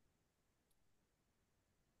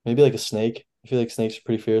 Maybe like a snake. I feel like snakes are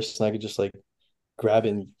pretty fierce, and I could just like grab it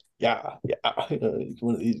and yeah,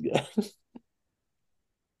 one of these guys.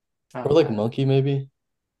 Or like a monkey, maybe.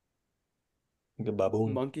 Like a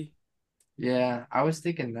baboon. Monkey. Yeah, I was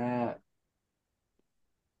thinking that.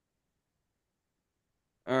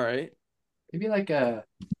 All right. Maybe like a.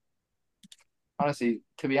 Honestly,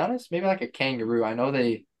 to be honest, maybe like a kangaroo. I know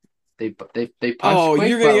they punch Oh, quick,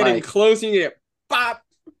 you're gonna but get in like close and you get pop.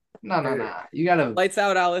 no. You gotta Lights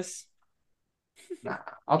out, Alice. nah.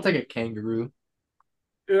 I'll take a kangaroo.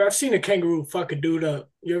 Dude, I've seen a kangaroo fuck a dude up.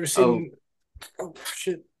 You ever seen? Oh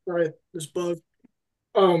shit! Right, this bug.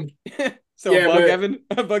 So Yeah, bug but- Evan.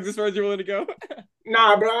 Bug's as far as you're willing to go.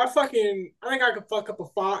 Nah, bro. I think I could fuck up a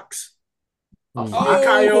fox. A Mm. fox?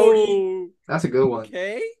 coyote. That's a good one.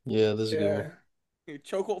 Okay. Yeah, this is a good Yeah. one.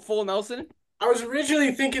 Chokehold full Nelson. I was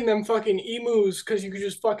originally thinking them fucking emus because you could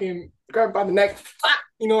just fucking grab by the neck.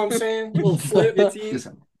 You know what I'm saying? Little flip. Guillotine. Just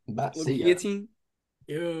Bah. Little see ya. guillotine.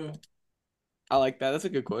 Yeah. I like that. That's a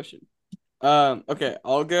good question. Okay,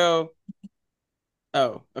 I'll go.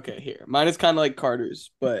 Oh, okay, here. Mine is kind of like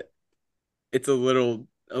Carter's, but it's a little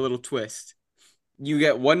twist. You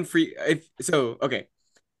get one free okay.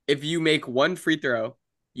 If you make one free throw,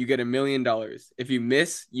 you get $1 million. If you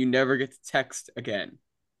miss, you never get to text again.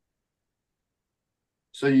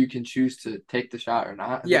 So you can choose to take the shot or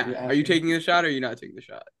not. Is that Yeah. what you're Are you asking? taking the shot or are you not taking the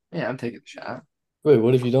shot? Yeah, I'm taking the shot. Wait,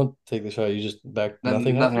 what if you don't take the shot? You just back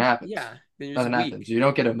nothing Nothing happens? happens. Yeah. Then you're Nothing just happens. weak. You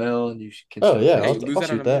don't get a mill, and you can. Oh still yeah, take Hey, it. lose I'll out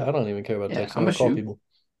on shoot a that. meal. I don't even care about Yeah, texting. I'm I'll a call shoot. people.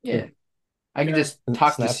 Yeah, I can Yeah. just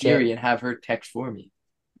talk to Snapchat. Siri and have her text for me.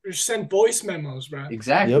 Just send voice memos, bro.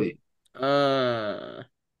 Exactly. Uh,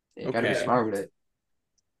 You gotta be Okay. smart with it.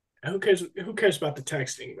 Who cares? Who cares about the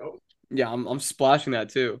texting, bro? yeah, I'm splashing that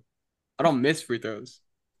too. I don't miss free throws.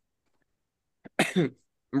 I'm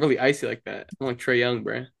really icy like that. I'm like Trey Young,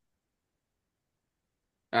 bruh.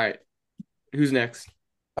 All right. Who's next?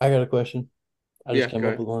 I got a question. I Yeah, just came go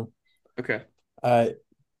up ahead. with one. Okay.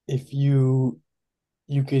 If you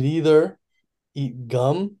could either eat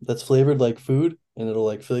gum that's flavored like food and it'll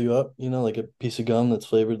like fill you up, like a piece of gum that's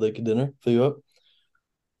flavored like a dinner, fill you up,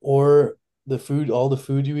 or all the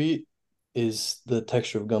food you eat is the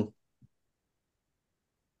texture of gum.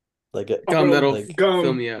 Like a, Gum bro, that'll like- Gum.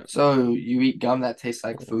 fill me up. So you eat gum that tastes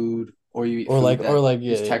like food, or you eat or food like that or like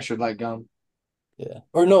yeah, is yeah. textured like gum. Yeah.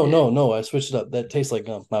 Or no. I switched it up. That tastes like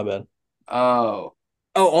gum. My bad. Oh,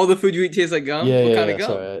 Oh, all the food you eat tastes like gum? Yeah, What yeah, kind yeah. of gum?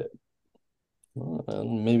 Sorry.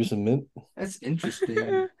 Maybe some mint. that's interesting.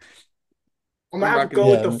 I'm I'm gonna have to rocking go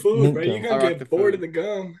the- with the Yeah, food, mint bro. You're gum. gonna I'll rock get the bored of food. the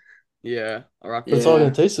gum. Yeah, I'll rock But the it's all Yeah.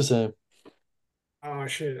 gonna taste the same. Oh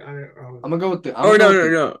shit! I'm gonna go with the. I'm Oh, gonna go no, with no,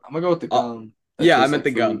 the. no. I'm gonna go with the Oh, gum. That Yeah, I tastes meant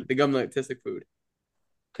like the gum. food. The gum that tastes like food.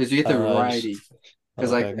 Because you get the I variety. just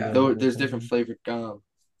Because okay, like Yeah. there's different flavored gum.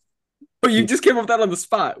 Oh, you just came up with that on the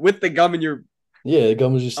spot with the gum in your. Yeah, the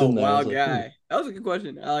gum was just Oh, sitting there. I was wild like, guy. That was a good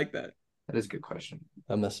question. I like that. That is a good question.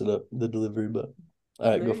 I messed it up, the delivery, but all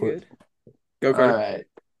right, No, go you're for it. good. Go, All Carter.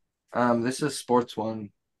 right. This is a sports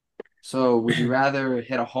one. So, would you rather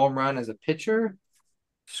hit a home run as a pitcher,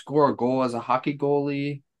 score a goal as a hockey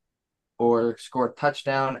goalie, or score a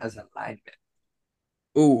touchdown as a lineman?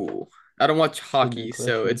 Ooh, I don't watch hockey, good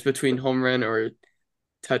so question. it's between home run or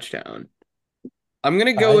touchdown. I'm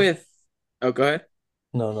gonna go I- with. Oh, go ahead.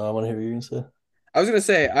 No, I want to hear what you're gonna say. I was gonna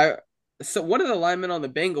say So one of the linemen on the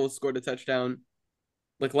Bengals scored a touchdown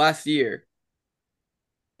like last year,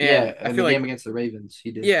 and Yeah, I in feel the like game against the Ravens,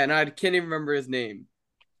 he did. yeah, and I can't even remember his name.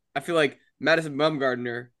 I feel like Madison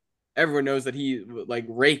Bumgarner. Everyone knows that he like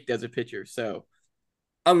raked as a pitcher, so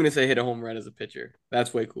I'm gonna say hit a home run as a pitcher.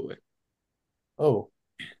 That's way cooler. Oh,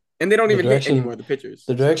 And they don't The even hit direction- anymore, the pitchers.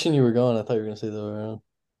 the direction you were going, I thought you were gonna say the other way around.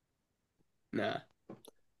 Nah.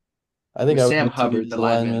 I think With I would Sam go Hubbard, TD the as a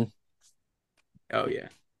lineman. Oh yeah.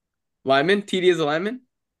 Lineman? TD is a lineman?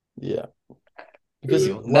 Yeah, because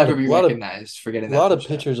You'll a never lot be of, lot of recognized for getting a that lot of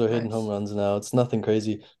touchdown. pitchers are hitting Nice. home runs now. It's nothing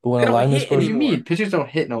crazy. But when They a don't lineman hit scores, What do you anymore. mean? Pitchers don't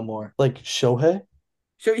hit no more. like Shohei,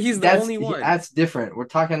 So he's the That's only one. that's different. We're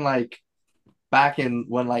talking like back in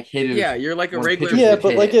when like hitters. Yeah, you're like a when regular. pitchers yeah, would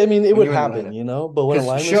but like hit I mean, it when would you were in the happen, lineup. you know. But when a Because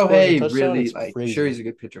lineman scores a Shohei touchdown, really it's like crazy. sure he's a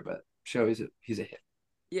good pitcher, but Shohei's he's a hit.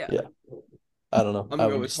 Yeah. Yeah. I don't know. I'm I gonna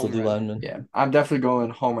go would with still home do run. lineman. Yeah, I'm definitely going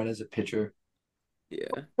home run as a pitcher. Yeah.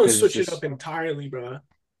 I'm gonna 'Cause it's switch it just- up entirely, bro.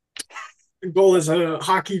 Goal as a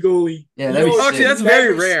hockey goalie. Yeah, You that'd be don't sick. Actually, that's very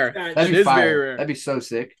never see rare. that That'd It be is very fire. rare. That'd be so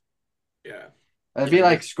sick. Yeah. It'd be Yeah.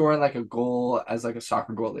 like scoring like a goal as like a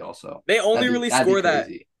soccer goalie also. They only That'd be- really that'd be score that.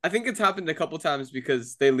 crazy. I think it's happened a couple times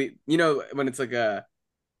because they leave. You know, when it's like a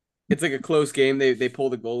close game, they pull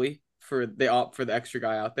the goalie they opt for the extra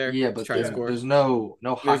guy out there. Yeah, to but try to yeah, score. there's no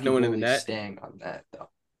hockey no one in the goalie net. staying on that though.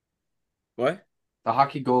 What? The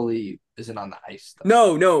hockey goalie isn't on the ice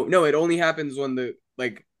though. No. It only happens when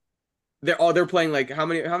they're playing like how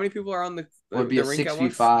many people are on the It would be the a rink at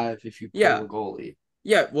once? 6v5 if you pull Yeah. a goalie.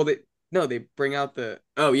 Yeah, well they bring out the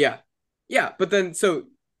yeah, but then so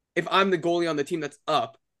if I'm the goalie on the team that's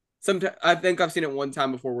up, sometimes I think I've seen it one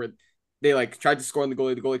time before where they like tried to score on the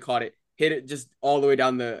goalie caught it, hit it just all the way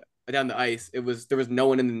down the ice. There was no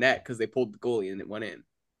one in the net because they pulled the goalie and it went in.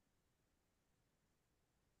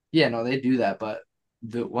 Yeah, no, they do that, but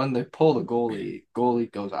when they pull the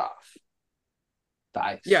goalie goes off the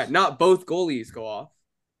ice. Yeah, not both goalies go off.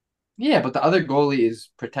 Yeah, but the other goalie is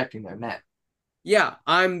protecting their net. Yeah,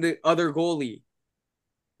 I'm the other goalie.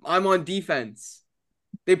 I'm on defense.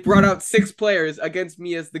 They brought out 6 players against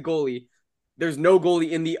me as the goalie. There's no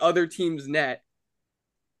goalie in the other team's net.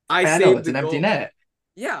 I know saved it's the an empty goal. net.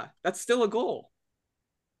 Yeah, that's still a goal.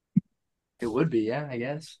 It would be, yeah, I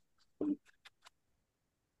guess.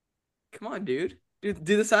 Come on, dude. Do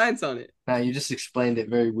the science on it. Now you just explained it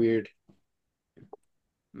very weird.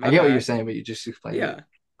 My I get what bad. you're saying, but you just explained Yeah. it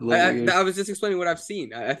a little weird. I was just explaining what I've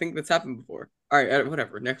seen. I think that's happened before. All right,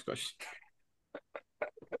 whatever. Next question.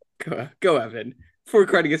 Go, Evan. Before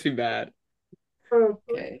Cardi gets me bad.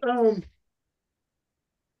 Okay. All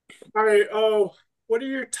right. Oh, what are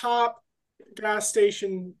your top gas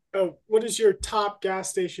station? Oh, what is your top gas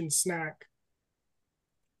station snack?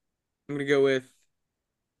 I'm gonna go with.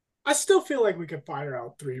 I still feel like we could fire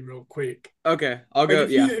out 3 real quick. Okay, I'll go. Like,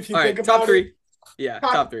 if you- Yeah. if you All think right, top about 3. it, Yeah,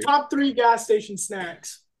 top 3. Top 3 gas station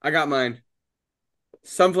snacks. I got mine.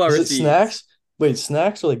 Sunflower Is it seeds. snacks? Wait,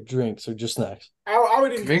 snacks or like drinks or just snacks? I would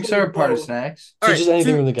Drinks include are a part of both. snacks. All So right, just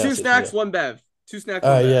anything from the gas two station, snacks, yeah. one bev. 2 snacks,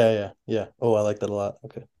 All one right, bev. yeah. Oh, I like that a lot.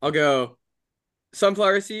 Okay. I'll go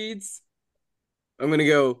sunflower seeds. I'm gonna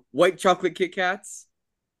go white chocolate Kit Kats,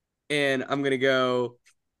 and I'm gonna go.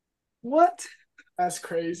 What? That's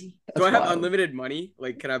crazy. Do I have wild. unlimited money?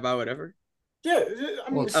 Like, can I buy whatever? Yeah, I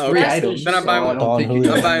mean, Well, it's Oh, 3 okay. items. Then I'm so buying I one. don't think you Julio.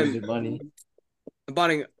 can I'm buying- use your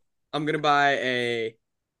money. I'm gonna buy a.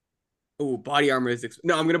 Oh, body armor is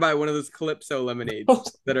no. I'm gonna buy one of those Calypso lemonades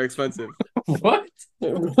that are expensive. What?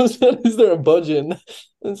 Is there a budget?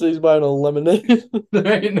 And so he's buying a lemonade.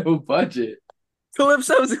 There ain't no budget.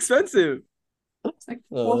 Calypso is expensive. It's like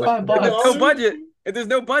Oh, 4 or 5 If bucks. there's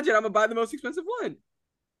no budget, I'm gonna buy the most expensive one.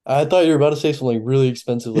 I thought you were about to say something like really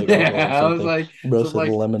expensive, like Yeah, alcohol or I was something. like Bro some said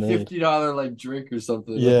like lemonade. $50 like drink or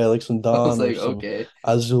something. Yeah, like some I was Don or like, some okay.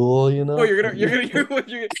 Azul, you Oh, know?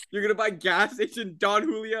 you're gonna buy gas station Don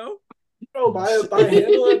Julio? Oh, buy a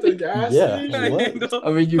handle at the gas Yeah, station. Buy a what? handle.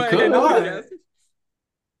 I mean, you Buy a could. handle at the Why? gas station?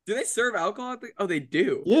 Do they serve alcohol at the? Oh, they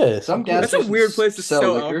do. Yes, Some of gas That's course. a weird stations place to sell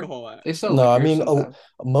sell liquor. alcohol at. They sell No, I liquor mean sometimes.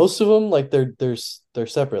 most of them like they're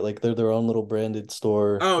separate. Like they're their own little branded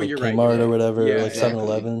store, Oh, like you're right. You're Kmart or right. whatever, Yeah, or like yeah, Exactly.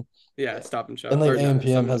 7-Eleven. yeah. Stop and And shop, like or no, AMPM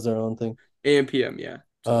 7 has their own thing. AM/PM. Yeah.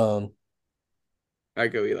 All Um,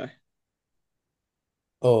 right, go Eli,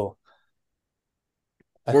 oh,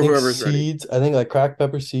 I or think whoever's ready. seeds. I think like cracked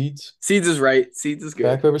pepper seeds, Seeds is right. Seeds is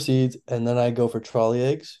cracked good. pepper seeds, and then I go for trolley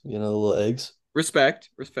eggs, you know, the little eggs. Respect.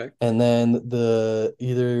 Respect. And then the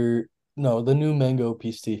new mango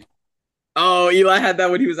peach tea. Oh, Eli had that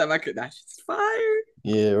when he was at my. That shit's fire.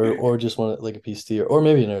 Yeah, or just one like a peach tea, or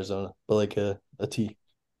maybe in Arizona, but like a tea.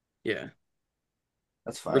 Yeah.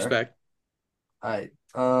 That's fire. Respect. All right.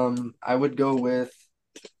 I would go with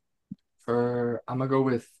I'm gonna go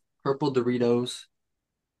with purple Doritos.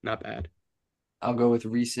 Not bad. I'll go with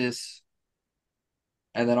Reese's,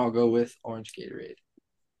 and then I'll go with orange Gatorade.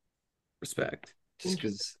 Respect. Just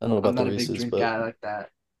because I don't know about I'm the not a big Reese's, drink but guy like that.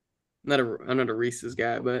 I'm not a Reese's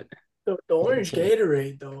guy, but The orange Okay.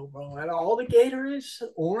 Gatorade though, bro. Out of all the Gatorades,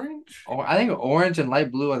 orange. Oh, I think orange and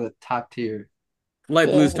light blue are the top tier. light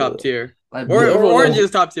Yeah, blue's top tier. Light Or, blue. or Everyone orange knows-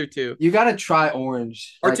 is top tier too. You gotta try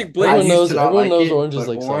orange. Arctic Like, Blitz. I Everyone used knows- to not everyone like knows it, orange is, but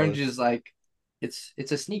like, orange solid. is like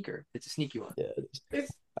it's a sneaker. It's a sneaky one. yeah, it is.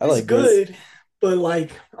 It's, I it's like grapes. good, but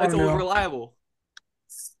like I It's don't old know. reliable.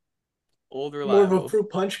 Old More of reliable. a fruit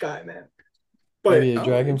punch guy, man. But Maybe a Oh,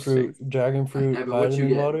 dragon fruit Yeah, but what you vitamin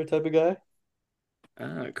get? water type of guy.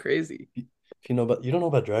 Crazy. If you don't know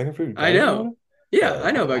about dragon fruit I vitamin know. water? Yeah, Oh,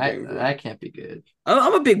 I know about I, Dragon Fruit. that can't be good.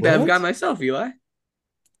 I'm a big Bev What? guy myself, Eli.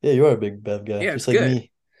 Yeah, you are a big Bev guy, Yeah, just it's like good.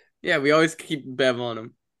 me. Yeah, we always keep Bev on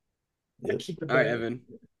him. I Yep. keep it All right, going.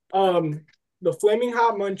 Evan. The flaming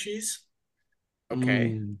hot munchies.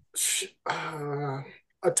 Okay.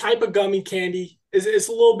 A type of gummy candy. It's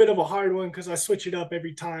a little bit of a hard one because I switch it up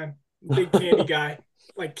every time. Big candy guy,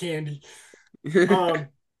 like candy.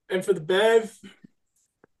 And for the Bev,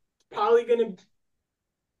 probably gonna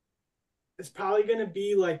it's probably gonna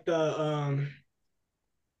be like the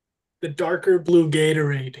darker blue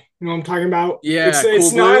Gatorade. You know what I'm talking about? Yeah, it's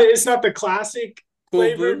Cool not Blue? it's not the classic Cool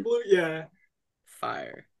flavored Blue? blue. Yeah,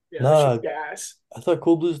 Fire. yeah, Nah. that shit gas. I thought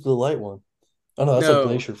Cool Blue's the light one. Oh no, that's No. like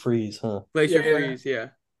Glacier Freeze, huh? Glacier Yeah. Freeze, yeah.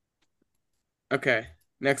 Okay,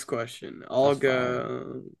 next question. I'll That's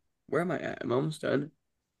go. Where am I at? Am I almost done?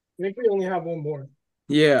 I think we only have one more.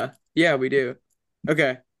 Yeah, we do.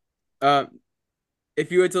 Okay. If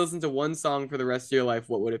you had to listen to one song for the rest of your life,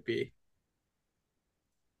 what would it be?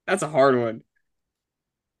 That's a hard one.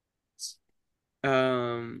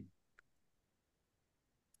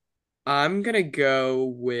 I'm gonna go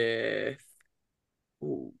with.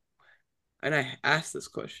 Ooh, and I asked this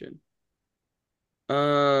question.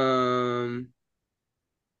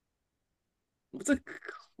 What's a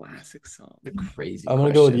classic song? The crazy. I'm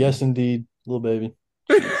gonna go with question. Yes Indeed, Little Baby.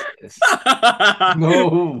 Jesus.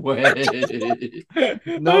 No way.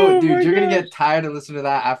 No, Oh dude, my you're gonna gosh. get tired of listening to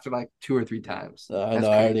that after like 2 or 3 times. I That's know,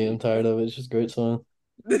 I already crazy. am tired of it. It's just a great song.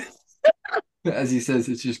 As he says,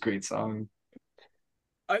 it's just a great song.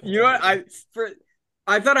 You know what?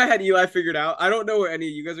 I thought I had Eli figured out. I don't know what any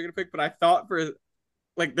of you guys are gonna pick, but I thought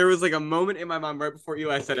there was like a moment in my mind right before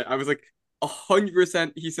Eli said it. I was like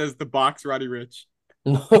 100% he says the box Roddy Rich.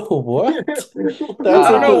 No, what? That's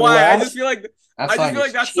I don't know the why. I last- just feel like That song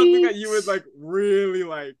is that's something that you cheeks. would like really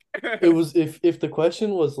like. It was if the question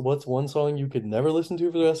was what's one song you could never listen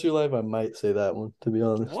to for the rest of your life, I might say that one, to be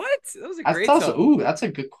honest. What? That was a great That's also, song. ooh, that's a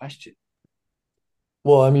good question.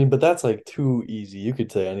 Well, I mean, but that's like too easy. You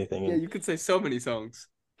could say anything. Yeah, and- you could say so many songs.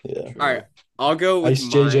 yeah. All right, I'll go with Ice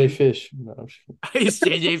JJ mine. Fish. No, I'm just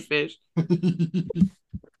kidding. Ice JJ Fish.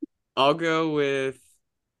 I'll go with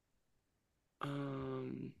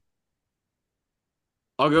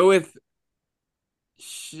I'll go with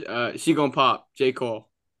She Gon' Pop, J. Cole.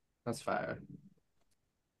 That's fire.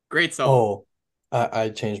 Great song. Oh, I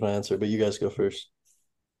changed my answer, but you guys go first.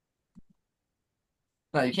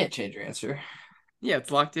 No, you can't change your answer. Yeah,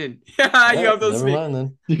 it's locked in. You have those Never mind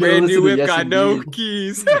then. You gotta brand listen new to whip, Yes got no Indeed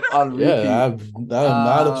keys. on repeat. Yeah, I'm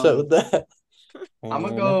not upset with that. I'm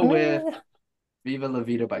gonna go with Viva La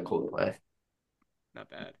Vida by Coldplay. Not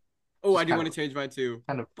bad. Oh, I Just do want kinda- to change mine too.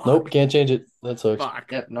 Kind of Nope, can't change it. That sucks. All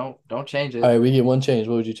Fuck. Yep, no, don't change it. right, we get one change.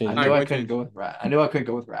 What would you change? I it knew to? Alright, I one couldn't change. go with rap. I knew I couldn't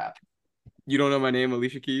go with rap. You don't know my name,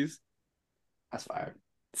 Alicia Keys? That's fire.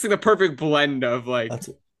 It's like the perfect blend of like That's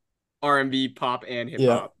R&B, pop, and hip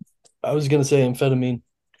Yeah. hop. I was gonna say Amphetamine.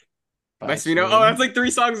 By Smino. Oh, that's like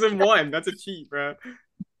 3 songs in one. That's a cheat, bro.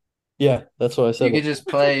 Yeah, that's what I You said. could just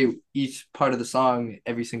play each part of the song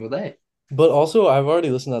every single day. But also, I've already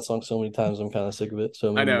listened to that song so many times. I'm kind of sick of it. So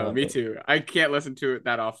I maybe know, not, me but too. I can't listen to it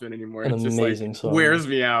that often anymore. an It's just like amazing song. wears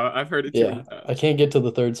me out. I've heard it too Yeah, many times. I can't get to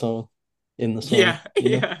the third song in the song. Yeah, you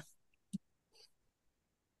know? yeah.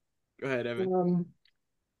 Go ahead, Evan.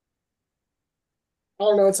 I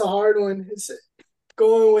don't know. It's a hard one. It's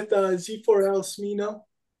going with Z4L Smino.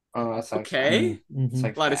 Oh, that sounds Okay. Mhm. It's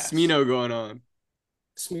like A lot of fast. Smino going on.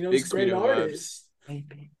 Smino's Big a great Smino vibes. artist.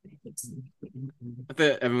 I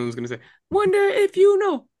thought everyone was gonna say, "Wonder if you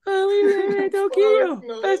know how we live in Tokyo,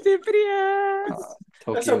 No. Fast and Furious,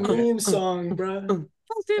 That's a Tokyo. meme song, bro.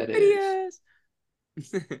 Fast and That is.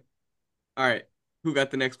 Furious." All right, who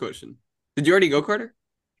got the next question? Did you already go, Carter?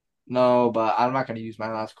 No, but I'm not gonna use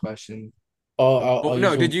my last question. Oh, Well,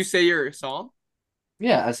 no. Did you say your song?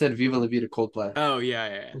 Yeah, I said Viva La Vida Coldplay. Oh yeah.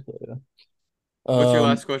 Yeah. What's your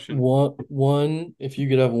last question? One, if you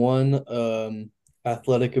could have one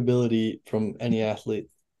athletic ability from any athlete,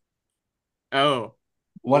 Oh,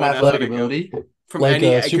 One one athletic athletic ability. from like any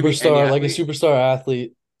a it could be any superstar, like a athlete? superstar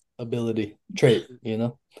athlete ability trait, you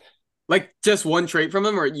know, Like just one trait from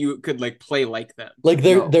them, or you could like play like them. like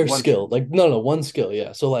No, their one skill, like no, one skill,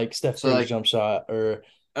 yeah. So like Steph So, Curry's like- jump shot, or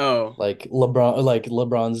Oh, like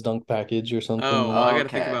LeBron's dunk package or something. oh, well, I gotta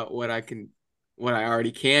think Okay. about what I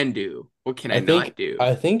already can do. What can I, I not think do?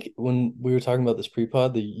 I think when we were talking about this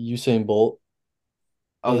pre-pod, the Usain Bolt.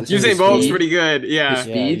 Oh, Yeah, the Usain Bolt's speed. pretty good. Yeah, His-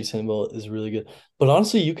 Yeah, Speed? Usain Bolt is really good. But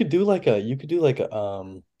honestly, you could do like a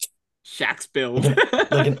Shaq's build.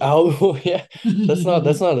 like an album. Yeah, that's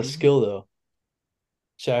not a skill though.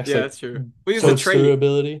 Shaq's Yeah, like that's true. We use a coach trait. through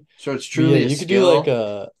ability. So it's But truly yeah, a you could skill. do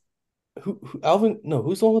like who Alvin? No,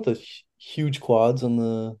 who's the one with the huge quads on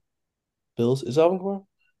the Bills? Is Alvin Kamara?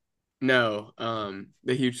 No,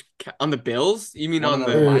 the huge on the Bills. You mean One on of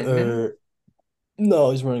the? the linemen?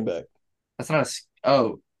 No, he's running back. That's not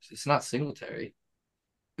oh, it's not Singletary.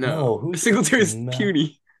 No, No, who's Singletary's Ma-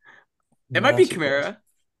 puny. It might be massive guys. Kamara.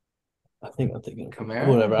 I think I'm thinking of Kamara?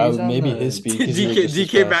 whatever. He's on Maybe the- his speed because he's DK just as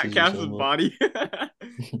DK fast as Metcalf's Usain Bolt. body.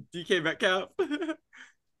 DK Metcalf.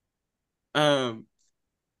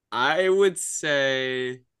 I would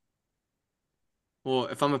say, well,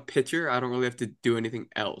 if I'm a pitcher, I don't really have to do anything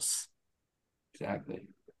else. Exactly.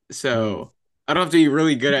 So I don't have to be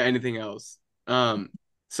really good at anything else.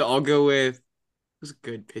 So I'll go with who's a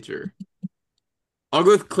good pitcher. I'll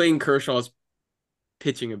go with Clayton Kershaw's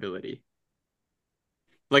pitching ability.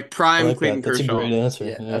 Like I prime like Clayton that. That's a Kershaw. great answer.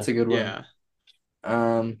 Yeah, that's a good one. Yeah.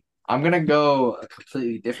 I'm gonna go a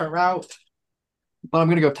completely different route, but I'm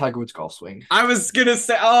gonna go Tiger Woods golf swing. I was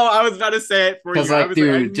about to say it for you. Because I like, was like,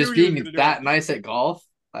 I dude, knew just he was being gonna do that it. nice at golf,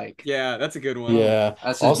 like Yeah, that's a good one. Yeah.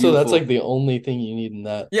 that's just Also, that's beautiful. like the only thing you need in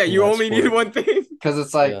that. Yeah, in you that only need sport. one thing. Because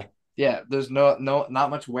it's like, Yeah. yeah, there's not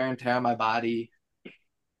much wear and tear on my body.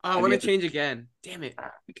 I Have want you to ever- change again. Damn it.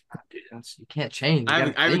 Dude, you can't change. You I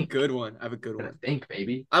gotta have a think. good one. I have a good You gotta one. think,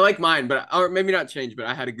 baby. I like mine, or maybe not change, but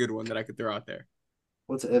I had a good one that I could throw out there.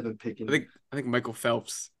 What's Evan picking? I think Michael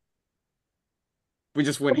Phelps. We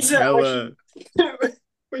just went What is that hella. Wait,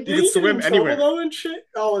 did can he get swim in trouble anywhere. though and shit?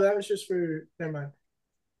 Oh, that was just for never mind.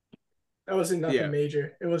 That wasn't nothing Yeah.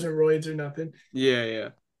 major. It wasn't roids or nothing. Yeah.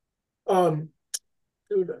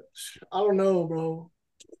 Dude, I don't know, bro.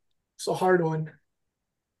 It's a hard one.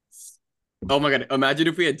 Oh my God. Imagine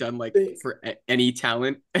if we had done like Think. for any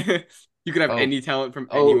talent. You could have Oh. any talent from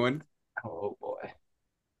Oh. anyone. Oh boy.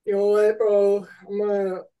 You know what, bro? I'm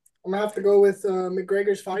gonna have to go with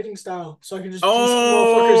McGregor's fighting style, so I can just piece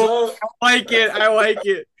Oh, motherfuckers up. I like it. I like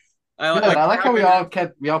it. Good. I like how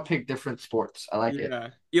we all pick different sports. I like it. Yeah.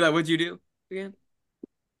 Eli, what'd you do again?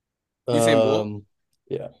 Usain Bolt?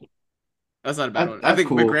 Yeah. That's not a bad one. I That's think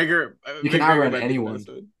cool. McGregor. You can McGregor outrun might be the anyone. best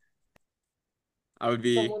one. I would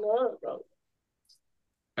be. Someone up, bro.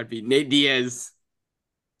 I'd be Nate Diaz.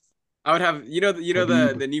 I would have the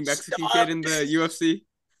Khabib. the New Mexican Stop kid in the it. UFC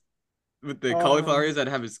with the Oh. cauliflower ears. I'd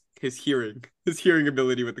have his hearing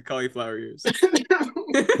ability with the cauliflower ears.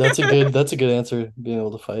 That's a good answer, being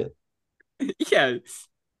able to fight. Yeah,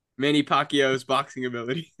 Manny Pacquiao's boxing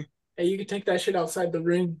ability. Hey, you can take that shit outside the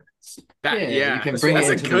ring. Yeah, you can bring that's it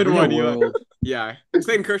a into good the real one. Eli. world. Yeah,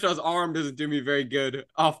 Clayton Kershaw's arm doesn't do me very good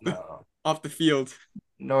off No, the field.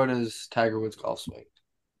 nor does Tiger Woods golf swing.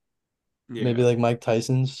 Yeah. Maybe like Mike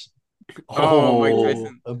Tyson's. Oh, Mike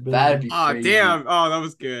Tyson. ability. That'd be Oh crazy. damn! Oh, that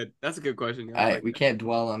was good. That's a good question. Yeah, I All right, like we that. can't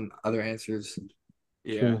dwell on other answers.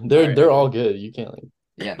 Yeah, True. All They're right, they're Evan. all good. You can't like.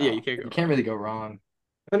 Yeah, no, Yeah, you can't go You can't really go wrong.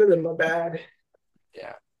 None of them are bad.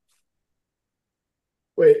 Yeah.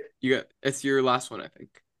 Wait. It's your last one, I think.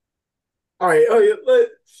 All right. Oh,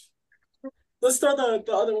 yeah, let's throw the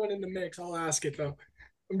other one in the mix. I'll ask it though.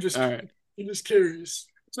 I'm just All right. I'm just curious.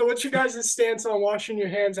 So, what's your guys' stance on washing your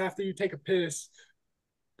hands after you take a piss?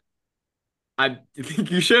 I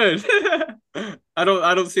think you should. I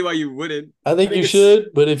don't see why you wouldn't. I think you it's-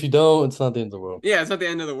 should, but if you don't, it's not the end of the world. Yeah, it's not the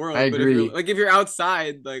end of the world. I But if you're, agree. like if you're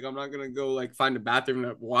outside, like I'm not gonna go like find a bathroom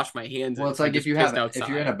to wash my hands. Well, in it's like I if just you pissed have if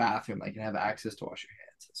you're in a outside. bathroom, like you have access to wash your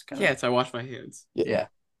hands. It's kind Yeah, it's I wash my hands. yeah.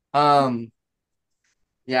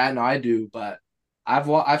 Yeah, I know I do, but I've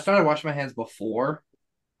started washing my hands before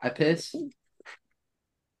I piss.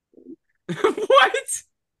 What?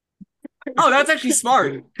 Oh, that's actually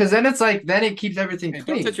smart. Because then it's like then it keeps everything Hey,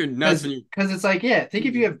 clean. don't touch your nuts when you. Because it's like, yeah, think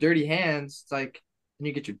if you have dirty hands, it's like then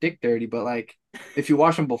you get your dick dirty, but like if you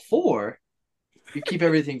wash them before, you keep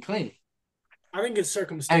everything clean. I think it's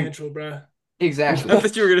circumstantial, bruh. Exactly. I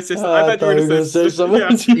thought you were gonna say. I thought you were gonna say something.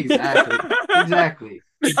 Yeah. Exactly. Exactly.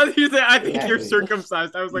 I think you said, I think you're Exactly.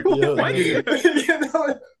 circumcised. I was like, Yeah, what? yeah. You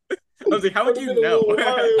know, I was like, how would would've you been a know?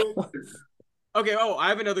 little wild. Okay. Oh, I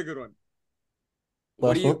have another good one. What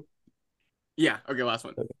Last do you? one? Yeah. Okay. Last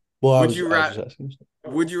one. Well, Would you I was just asking.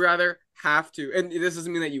 Would you rather have to? And this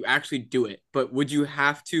doesn't mean that you actually do it, but would you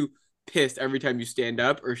have to piss every time you stand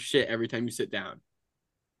up or shit every time you sit down?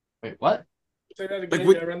 Wait, what? Say that Like, again.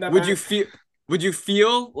 would Yeah, run that would back. you feel? Would you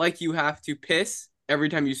feel like you have to piss every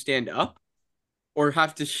time you stand up, or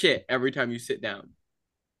have to shit every time you sit down?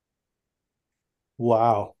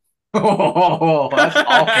 Wow. Oh, that's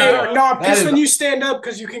awful. Hey, no, That piss is- when you stand up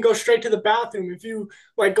because you can go straight to the bathroom. If you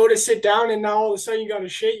like go to sit down and now all of a sudden you gotta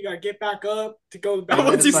shit, you gotta get back up to go to the bathroom.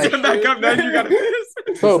 Once you it's like- stand back up, then you gotta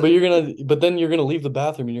piss. Bro, but then you're gonna leave the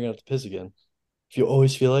bathroom and you're gonna have to piss again. If you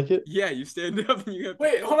always feel like it. Yeah, you stand up and you have.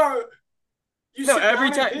 Wait, hold on. You No, sit every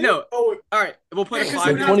down and time- piss? no. Oh, All right, we'll put a Yeah, 'cause 5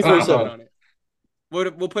 you minute have- lapse 24/7. on it.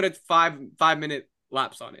 We'll put a 5 minute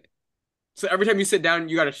lapse on it. So every time you sit down,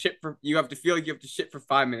 you gotta shit for. You have to feel like you have to shit for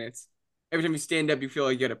 5 minutes. Every time you stand up, you feel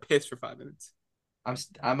like you gotta piss for 5 minutes. I'm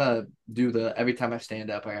gonna do the every time I stand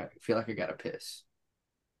up, I feel like I gotta piss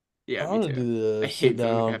Yeah, I me want to too. do I the hate sit feeling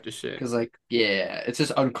like I down. have to shit. because like yeah, it's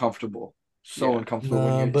just uncomfortable. So Yeah. uncomfortable Nah,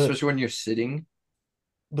 when you're, but- especially when you're sitting.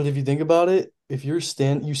 But if you think about it, if you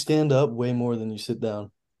stand up way more than you sit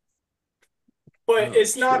down. but Oh,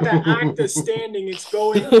 it's not the true. act of standing, it's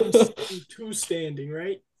going from sitting to standing,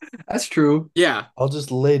 right? That's true. Yeah, I'll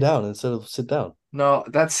just lay down instead of sit down. No,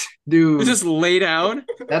 that's dude. you just lay down.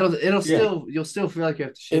 It'll Yeah. still you'll still feel like you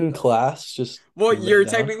have to shit. In though. class, just Well, lay you're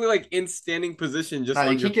down. technically like in standing position, just Nah,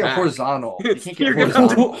 on you your can't get back. horizontal. You can't get You're gonna have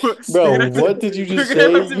horizontal. to- you're Bro, gonna have to- what did you just you're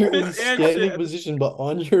gonna have say? to You're in piss and standing shit position, but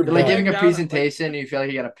on your You're like back. giving a down, presentation and you feel like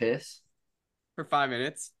you gotta piss. for 5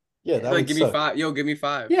 minutes. Yeah, that Like, would give me suck. 5. Yo, give me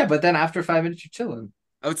 5. Yeah, but then after 5 minutes you're chilling.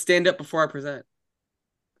 I would stand up before I present.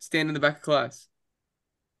 Stand in the back of class.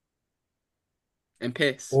 And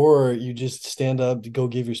piss. Or you just stand up to go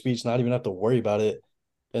give your speech, not even have to worry about it,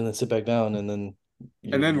 and then sit back down, and then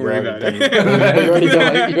And then you're worry already about it. done. You're already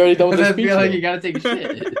done. You're already done with And the then speech. feel like though. you gotta take a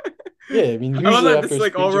shit. Yeah, I mean, I love usually that after this a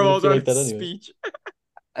like speech, all you're gonna revolves feel around like that anyways.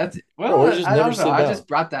 That's speech. well, Or just I never don't know. sit I down. just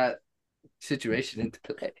brought that situation into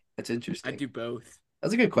play. That's I interesting. do both.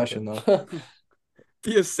 That's a good question though.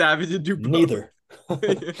 Be a savage and do both. Neither.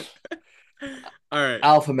 All right.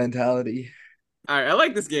 Alpha mentality. All right. I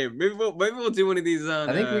like this game. Maybe we'll do one of these on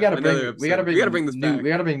I think we another gotta episode. bring this new back. we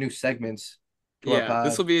gotta bring new segments to our Yeah, pod.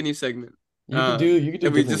 this will be a new segment. You could do That we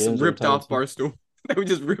different just games ripped every off time, too. Barstool. That we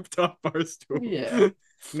just ripped off Barstool. Yeah.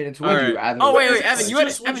 I mean, it's All would you right. rather. Oh wait, It's Evan,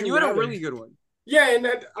 just would Evan, you you had a rather. really good one. Yeah, and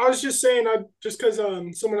that, I was just saying, just because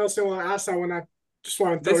someone else didn't want to ask that one, I just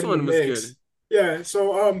want to throw This it in one the was mix. good. Yeah,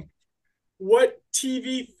 so what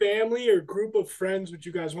TV family or group of friends would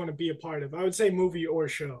you guys want to be a part of? I would say movie or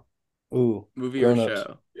show. Ooh, Movie or Grown-Ups.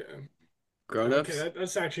 show? Yeah. Grown ups. Okay,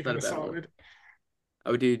 that's actually Not kind a of bad one.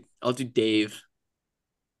 solid. I'll do Dave.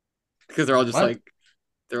 Because they're all just What? like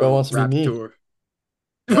they're Bro all wants to be rap me. tour.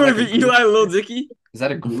 Is You that want like to a be group? Eli and Lil Dicky? Is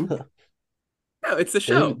that a group? No, it's the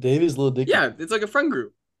show. Dave is Little Dicky. Yeah, it's like a friend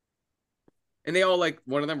group. And they all like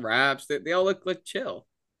one of them raps. They all look like chill.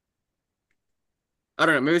 I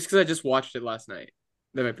don't know. Maybe it's because I just watched it last night.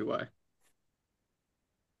 That might be why.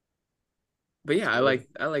 But yeah, I like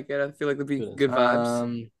it. I feel like it'd be Good. good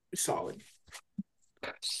vibes. Solid.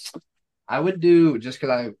 I would do just because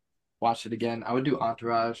I watched it again. I would do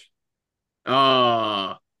Entourage,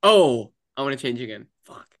 Oh, I want to change again.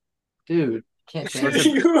 Fuck. dude. Can't change.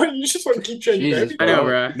 You just want to keep changing Jesus, back. I know,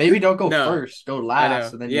 bro. bro. Maybe don't go No. first. Go I know.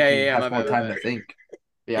 last, and then Yeah, you can yeah, have my more bad, my time to bad. think.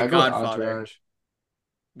 Yeah, The I go with Godfather. Entourage.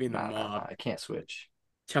 Being the Nah, mob. I can't switch.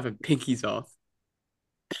 Chopping pinkies off.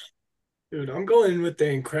 Dude, I'm going with The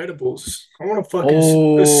Incredibles. I want a fucking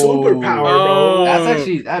Oh. a superpower, bro. That's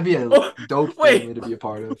actually that'd be a Oh, dope wait. family to be a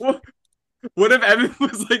part of. What if Evan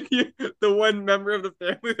was like the one member of the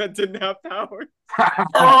family that didn't have powers?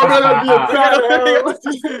 Oh, that'd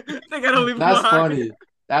be a They gotta leave him That's behind. funny.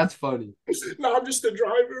 That's funny. No, I'm just the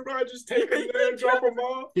driver, bro. I just take him there and drop him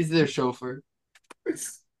off. He's their chauffeur.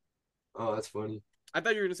 Oh, that's funny. I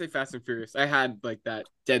thought you were gonna say Fast and Furious. I had like that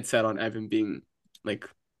dead set on Evan being like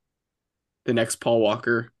the next Paul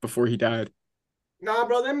Walker before he died. Nah,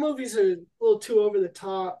 bro, them movies are a little too over the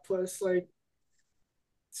top. Plus, like,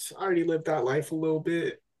 I already lived that life a little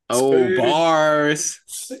bit. It's Oh, good. bars.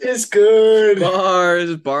 It's good.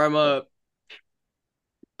 Bars, bar 'em up.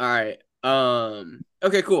 All right.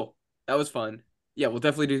 Okay, cool. That was fun. Yeah, we'll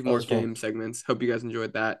definitely do more was fun. game segments. Hope you guys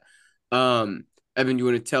enjoyed that. Evan, you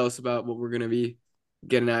want to tell us about what we're gonna be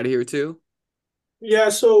getting out of here too? Yeah,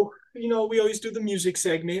 so, we always do the music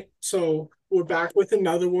segment. So we're back with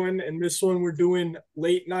another one. And this one, we're doing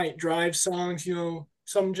late night drive songs,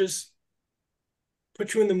 some just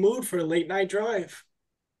put you in the mood for a late night drive.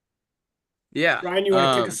 Yeah. Ryan, you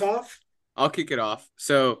want to kick us off? I'll kick it off.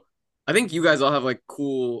 So I think you guys all have like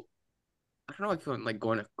cool. I don't know if I'm like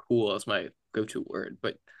going to cool as my go-to word,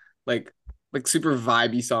 but like super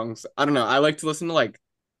vibey songs. I don't know. I like to listen to like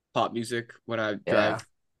pop music when I drive.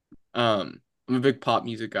 I'm a big pop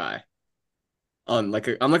music guy. I'm like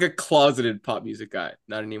a closeted pop music guy.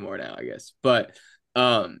 Not anymore now, I guess. But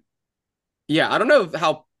yeah, I don't know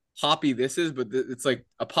how poppy this is, but it's like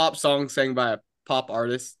a pop song sang by a pop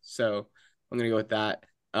artist. So I'm gonna go with that.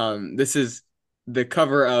 This is the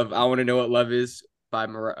cover of "I Want to Know What Love Is" by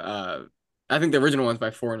I think the original one's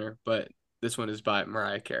by Foreigner, but this one is by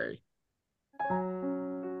Mariah Carey.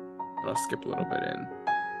 And I'll skip a little bit in.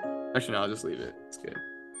 Actually, no, I'll just leave it. It's good.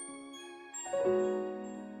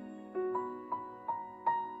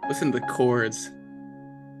 Listen to the chords.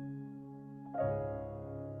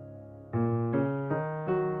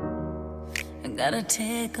 I gotta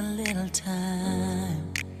take a little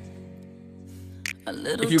time.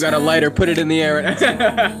 If you got a lighter, put it in the air.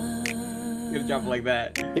 Gonna jump like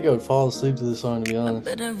that. I think I would fall asleep to this song, to be honest.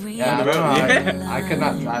 Yeah, I don't know. I could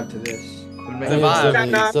not drive to this. It's a vibe.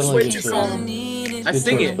 It's definitely good Switch choice. song. I Good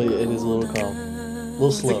sing choice, it. but it is a little calm. A little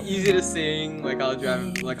It's slow. like easy to sing. Like I'll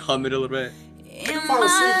drive, like hum it a little bit. Fall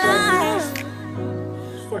asleep right now.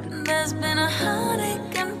 Fucking There's been a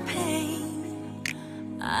heartache and pain.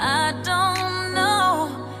 I don't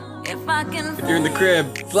know if I can. If you're in the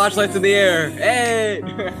crib, flashlights in the air. Hey.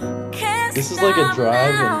 This is like a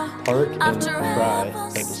drive and park and cry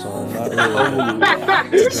type of song. Not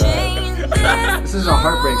really. This is a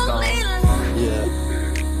heartbreak song. Yeah.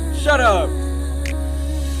 Shut up.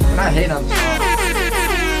 And I hate on the song.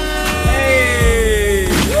 Hey.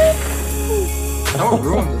 Don't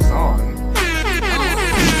ruin the song.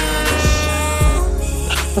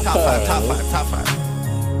 Top five, top five, top five.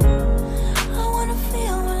 I wanna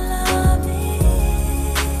feel what love is.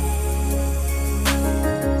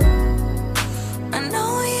 I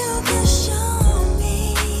know you can show me.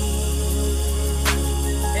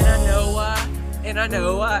 And I know why. And I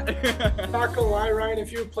know why. not gonna lie, Ryan,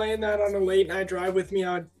 if you were playing that on a late night drive with me,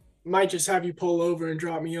 I might just have you pull over and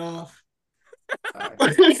drop me off.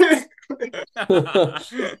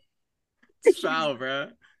 Foul, bro.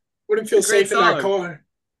 Wouldn't feel It's a great safe in that song. car.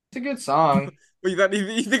 It's a good song. Well,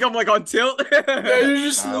 you think I'm like on tilt? Yeah, you're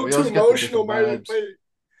just a Nah, little we too always got the emotional, different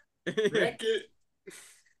might wreck it.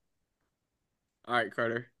 All right,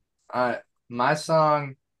 Carter. My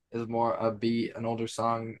song is more upbeat, an older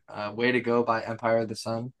song. "Way to Go" by Empire of the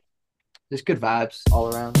Sun. Just good vibes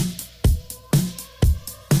all around.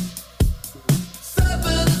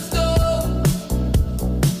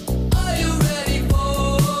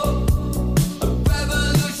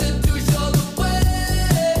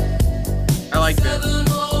 I like that.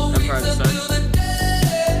 Empire of the Sun.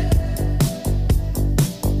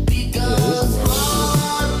 Yeah, this is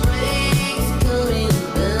more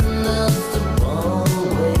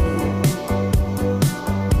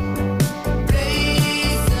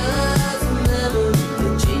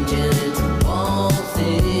Changes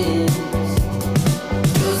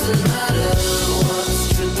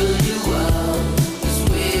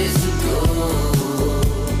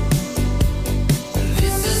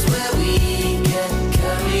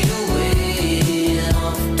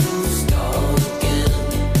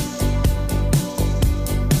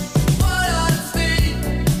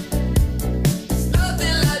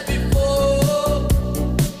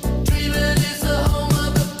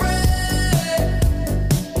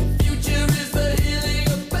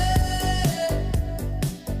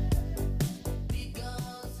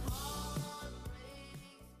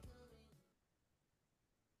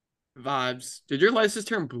Vibes. Did your lights just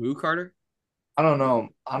turn blue, Carter? I don't know.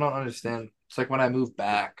 I don't understand. It's like when I move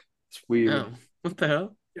back. It's weird. Oh, what the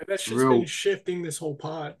hell? Yeah, that's just Real- been shifting this whole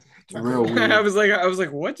pod. It's real weird. I was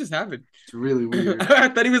like, what just happened? It's really weird. I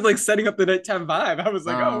thought he was like setting up the nighttime vibe. I was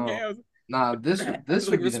like, oh, No. okay. I was, Nah, this Like, would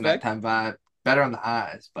be the respect. nighttime vibe. Better on the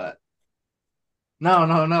eyes, but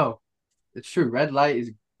no. It's true. Red light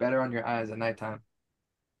is better on your eyes at nighttime.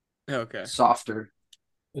 okay. Softer.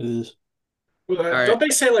 It is. Well, right. don't they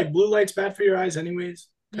say like blue light's bad for your eyes, anyways?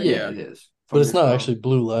 Yeah, it is. But it's From your not phone. actually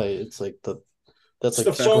blue light. It's like that's It's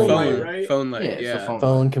like the phone screen light, light. right? Phone light. Yeah, it's the Yeah. phone.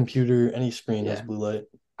 Phone, computer, any screen has Yeah. blue light.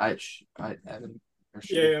 I haven't. or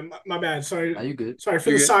should- Yeah, my bad. Sorry, Are you good? sorry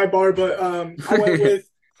for You're the good. sidebar, but I went with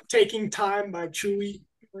 "Taking Time" by Chewy.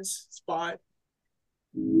 Was spot.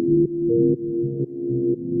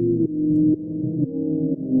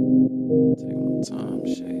 Take my time,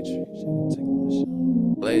 shade tree, take my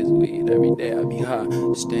shine. Blaze weed every day, I be high.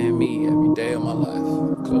 Stand me every day of my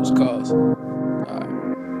life. Close calls. Alright.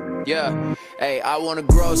 Yeah, hey, I wanna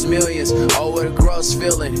gross millions. Oh, what a gross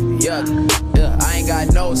feeling. Yeah, I ain't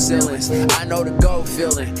got no ceilings. I know the go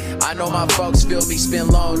feeling. I know my folks feel me. Spend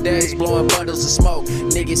long days blowing bundles of smoke.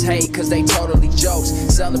 Niggas hate cause they totally jokes.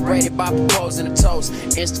 Celebrated by proposing a toast.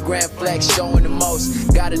 Instagram flex showing the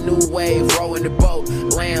most. Got a new wave rowing the boat.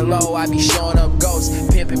 Laying low, I be showing up ghosts.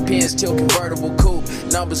 Pimping pins till convertible coupe.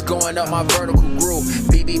 Numbers going up, my vertical grew.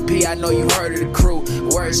 BBP, I know you heard of the crew.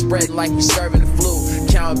 Word spreading like we serving the flu.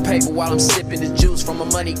 Counting paper while I'm sipping the juice from a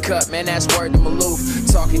money cup. Man, that's word to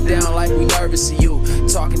Maloof. Talking down like we nervous of you.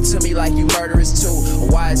 Talking to me like you murderous too.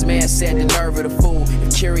 A wise man said the nerve of the fool.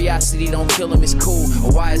 If curiosity don't kill him, it's cool.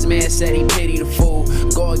 A wise man said he pity the fool.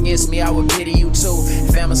 Go against me, I would pity you too.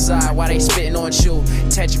 Femicide, why they spitting on you?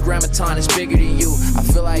 Tetragrammaton is bigger than you. I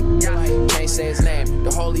feel like, can't say his name.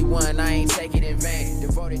 The holy one, I ain't taking in vain.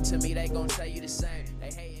 Devoted to me, they gon' tell you the same.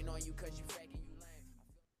 They hating on you cause you faking you lame.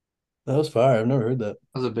 That was fire. I've never heard that.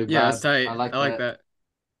 That was a big Yeah, vibe. it's tight. I like that.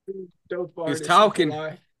 Dope He was artist, talking. not gonna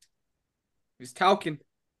lie. He's talking.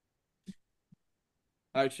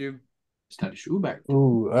 All right, you. Study shoe back.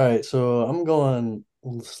 Ooh, all right. So I'm going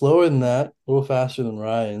slower than that, a little faster than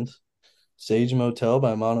Ryan's. Sage Motel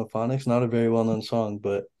by Monophonics. Not a very well-known song,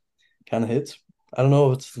 but kind of hits. I don't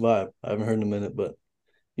know if it's the vibe. I haven't heard in a minute, but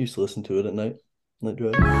used to listen to it at night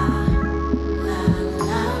drive.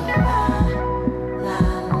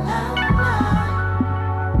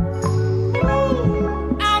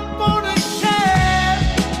 I'm gonna share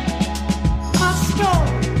my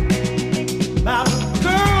story about a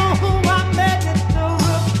girl who I met at the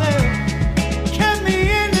repair. Kept me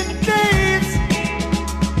in the days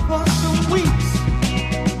for some weeks.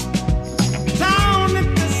 Down at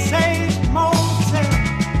the Sage Motel.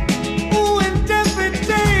 Ooh, and every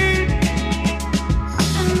day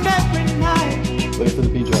and every night. Wait for the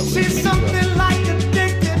beat drop. Wait for the She's beat drop. something like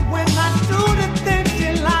addicted when I do the things she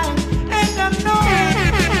likes. And I know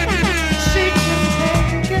she can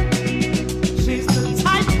take it. She's the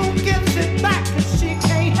type who gives it back cause she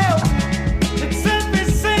can't help it. It's every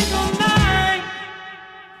single night.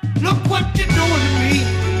 Look what you're doing to me.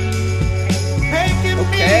 Making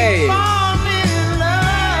Okay. me fall in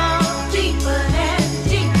love. Deeper and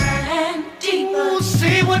deeper and deeper. Ooh,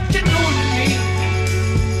 see what you're doing to me.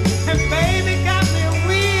 And baby got me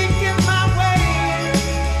weak in my way.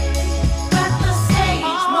 At the Sage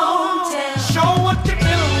Oh, Motel. show what you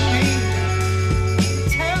feel with me.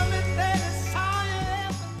 Tell me that it's all you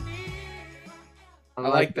ever need. I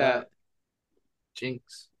like that.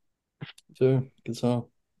 Jinx. Sure, good song.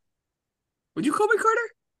 Would you call me Carter?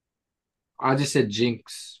 I just said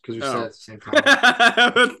Jinx because we said Oh. it at the same time.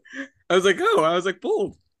 I was like, oh, I was like,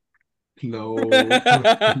 bold. No.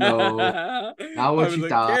 No. Not what I was you like,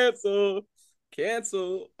 thought.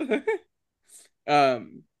 Cancel.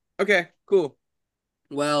 Okay, cool.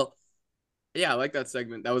 Well, yeah, I like that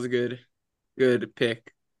segment. That was a good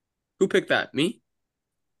pick. Who picked that? Me?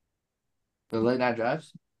 The late night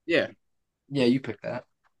drives? Yeah. Yeah, you picked that.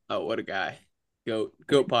 Oh, what a guy. Goat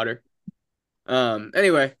Potter.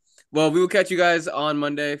 Anyway, well, we will catch you guys on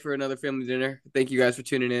Monday for another family dinner. Thank you guys for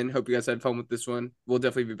tuning in. Hope you guys had fun with this one. We'll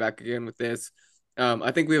definitely be back again with this.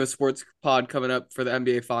 I think we have a sports pod coming up for the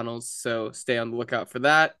NBA finals, so stay on the lookout for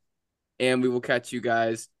that. And we will catch you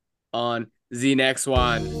guys on the next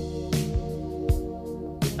one.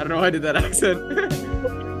 I don't know why I did that accent.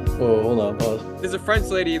 Oh, hold on, pause. There's a French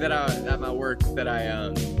lady that at my work that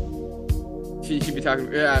she'd be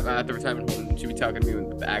talking at the retirement home. She'd be talking to me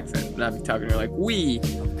with the accent, and I'd be talking to her like, "Oui,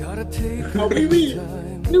 Oh, oui.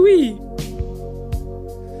 oui."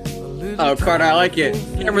 Oh, Carter, I like it.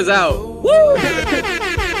 Camera's out. Woo!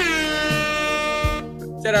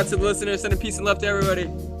 Shout out to the listeners. Sending peace and love to everybody.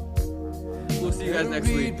 see you guys next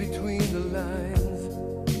week.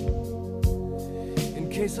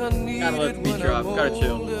 Gotta let the beat drop. Gotta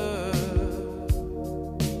chill.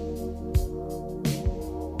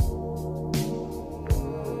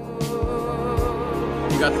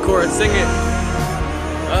 You got the chorus. Sing it.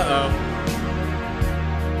 Uh-oh.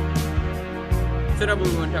 Sit up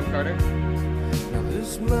with me one time, Carter.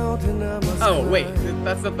 Oh, wait.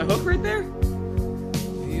 That's not the hook right there?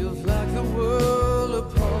 Feels like the world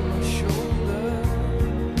upon my shoulder.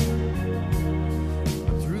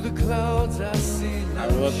 Through the clouds I see. I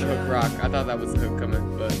would let the hook rock. I thought that was the hook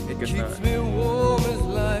coming, but I guess not. Keeps me warm as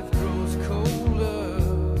life grows colder.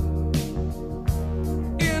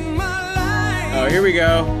 In my life. Oh, here we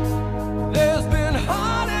go. There's been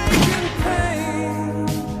heartache and pain.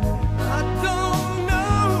 I don't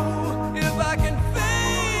know if I can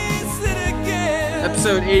face it again.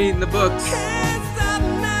 Episode 80 in the books. Can't stop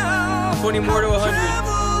now. 20 more to 100.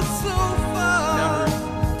 Traveled so far Numbers.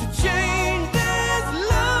 to change this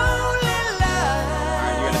lonely life.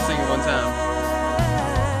 Alright, you gotta sing it one time.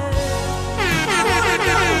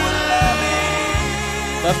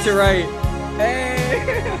 Left to right. Hey!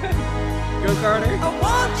 Go, Carter. I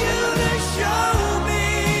want you to show me.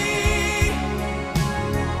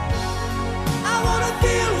 I wanna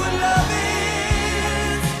feel what love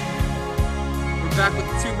is. We're back with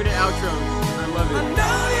the 2-minute outro. I love I it.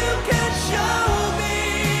 know you can show me.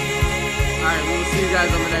 Alright, we'll see you guys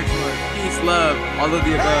on the next one. Peace, love, all of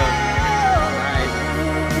the above.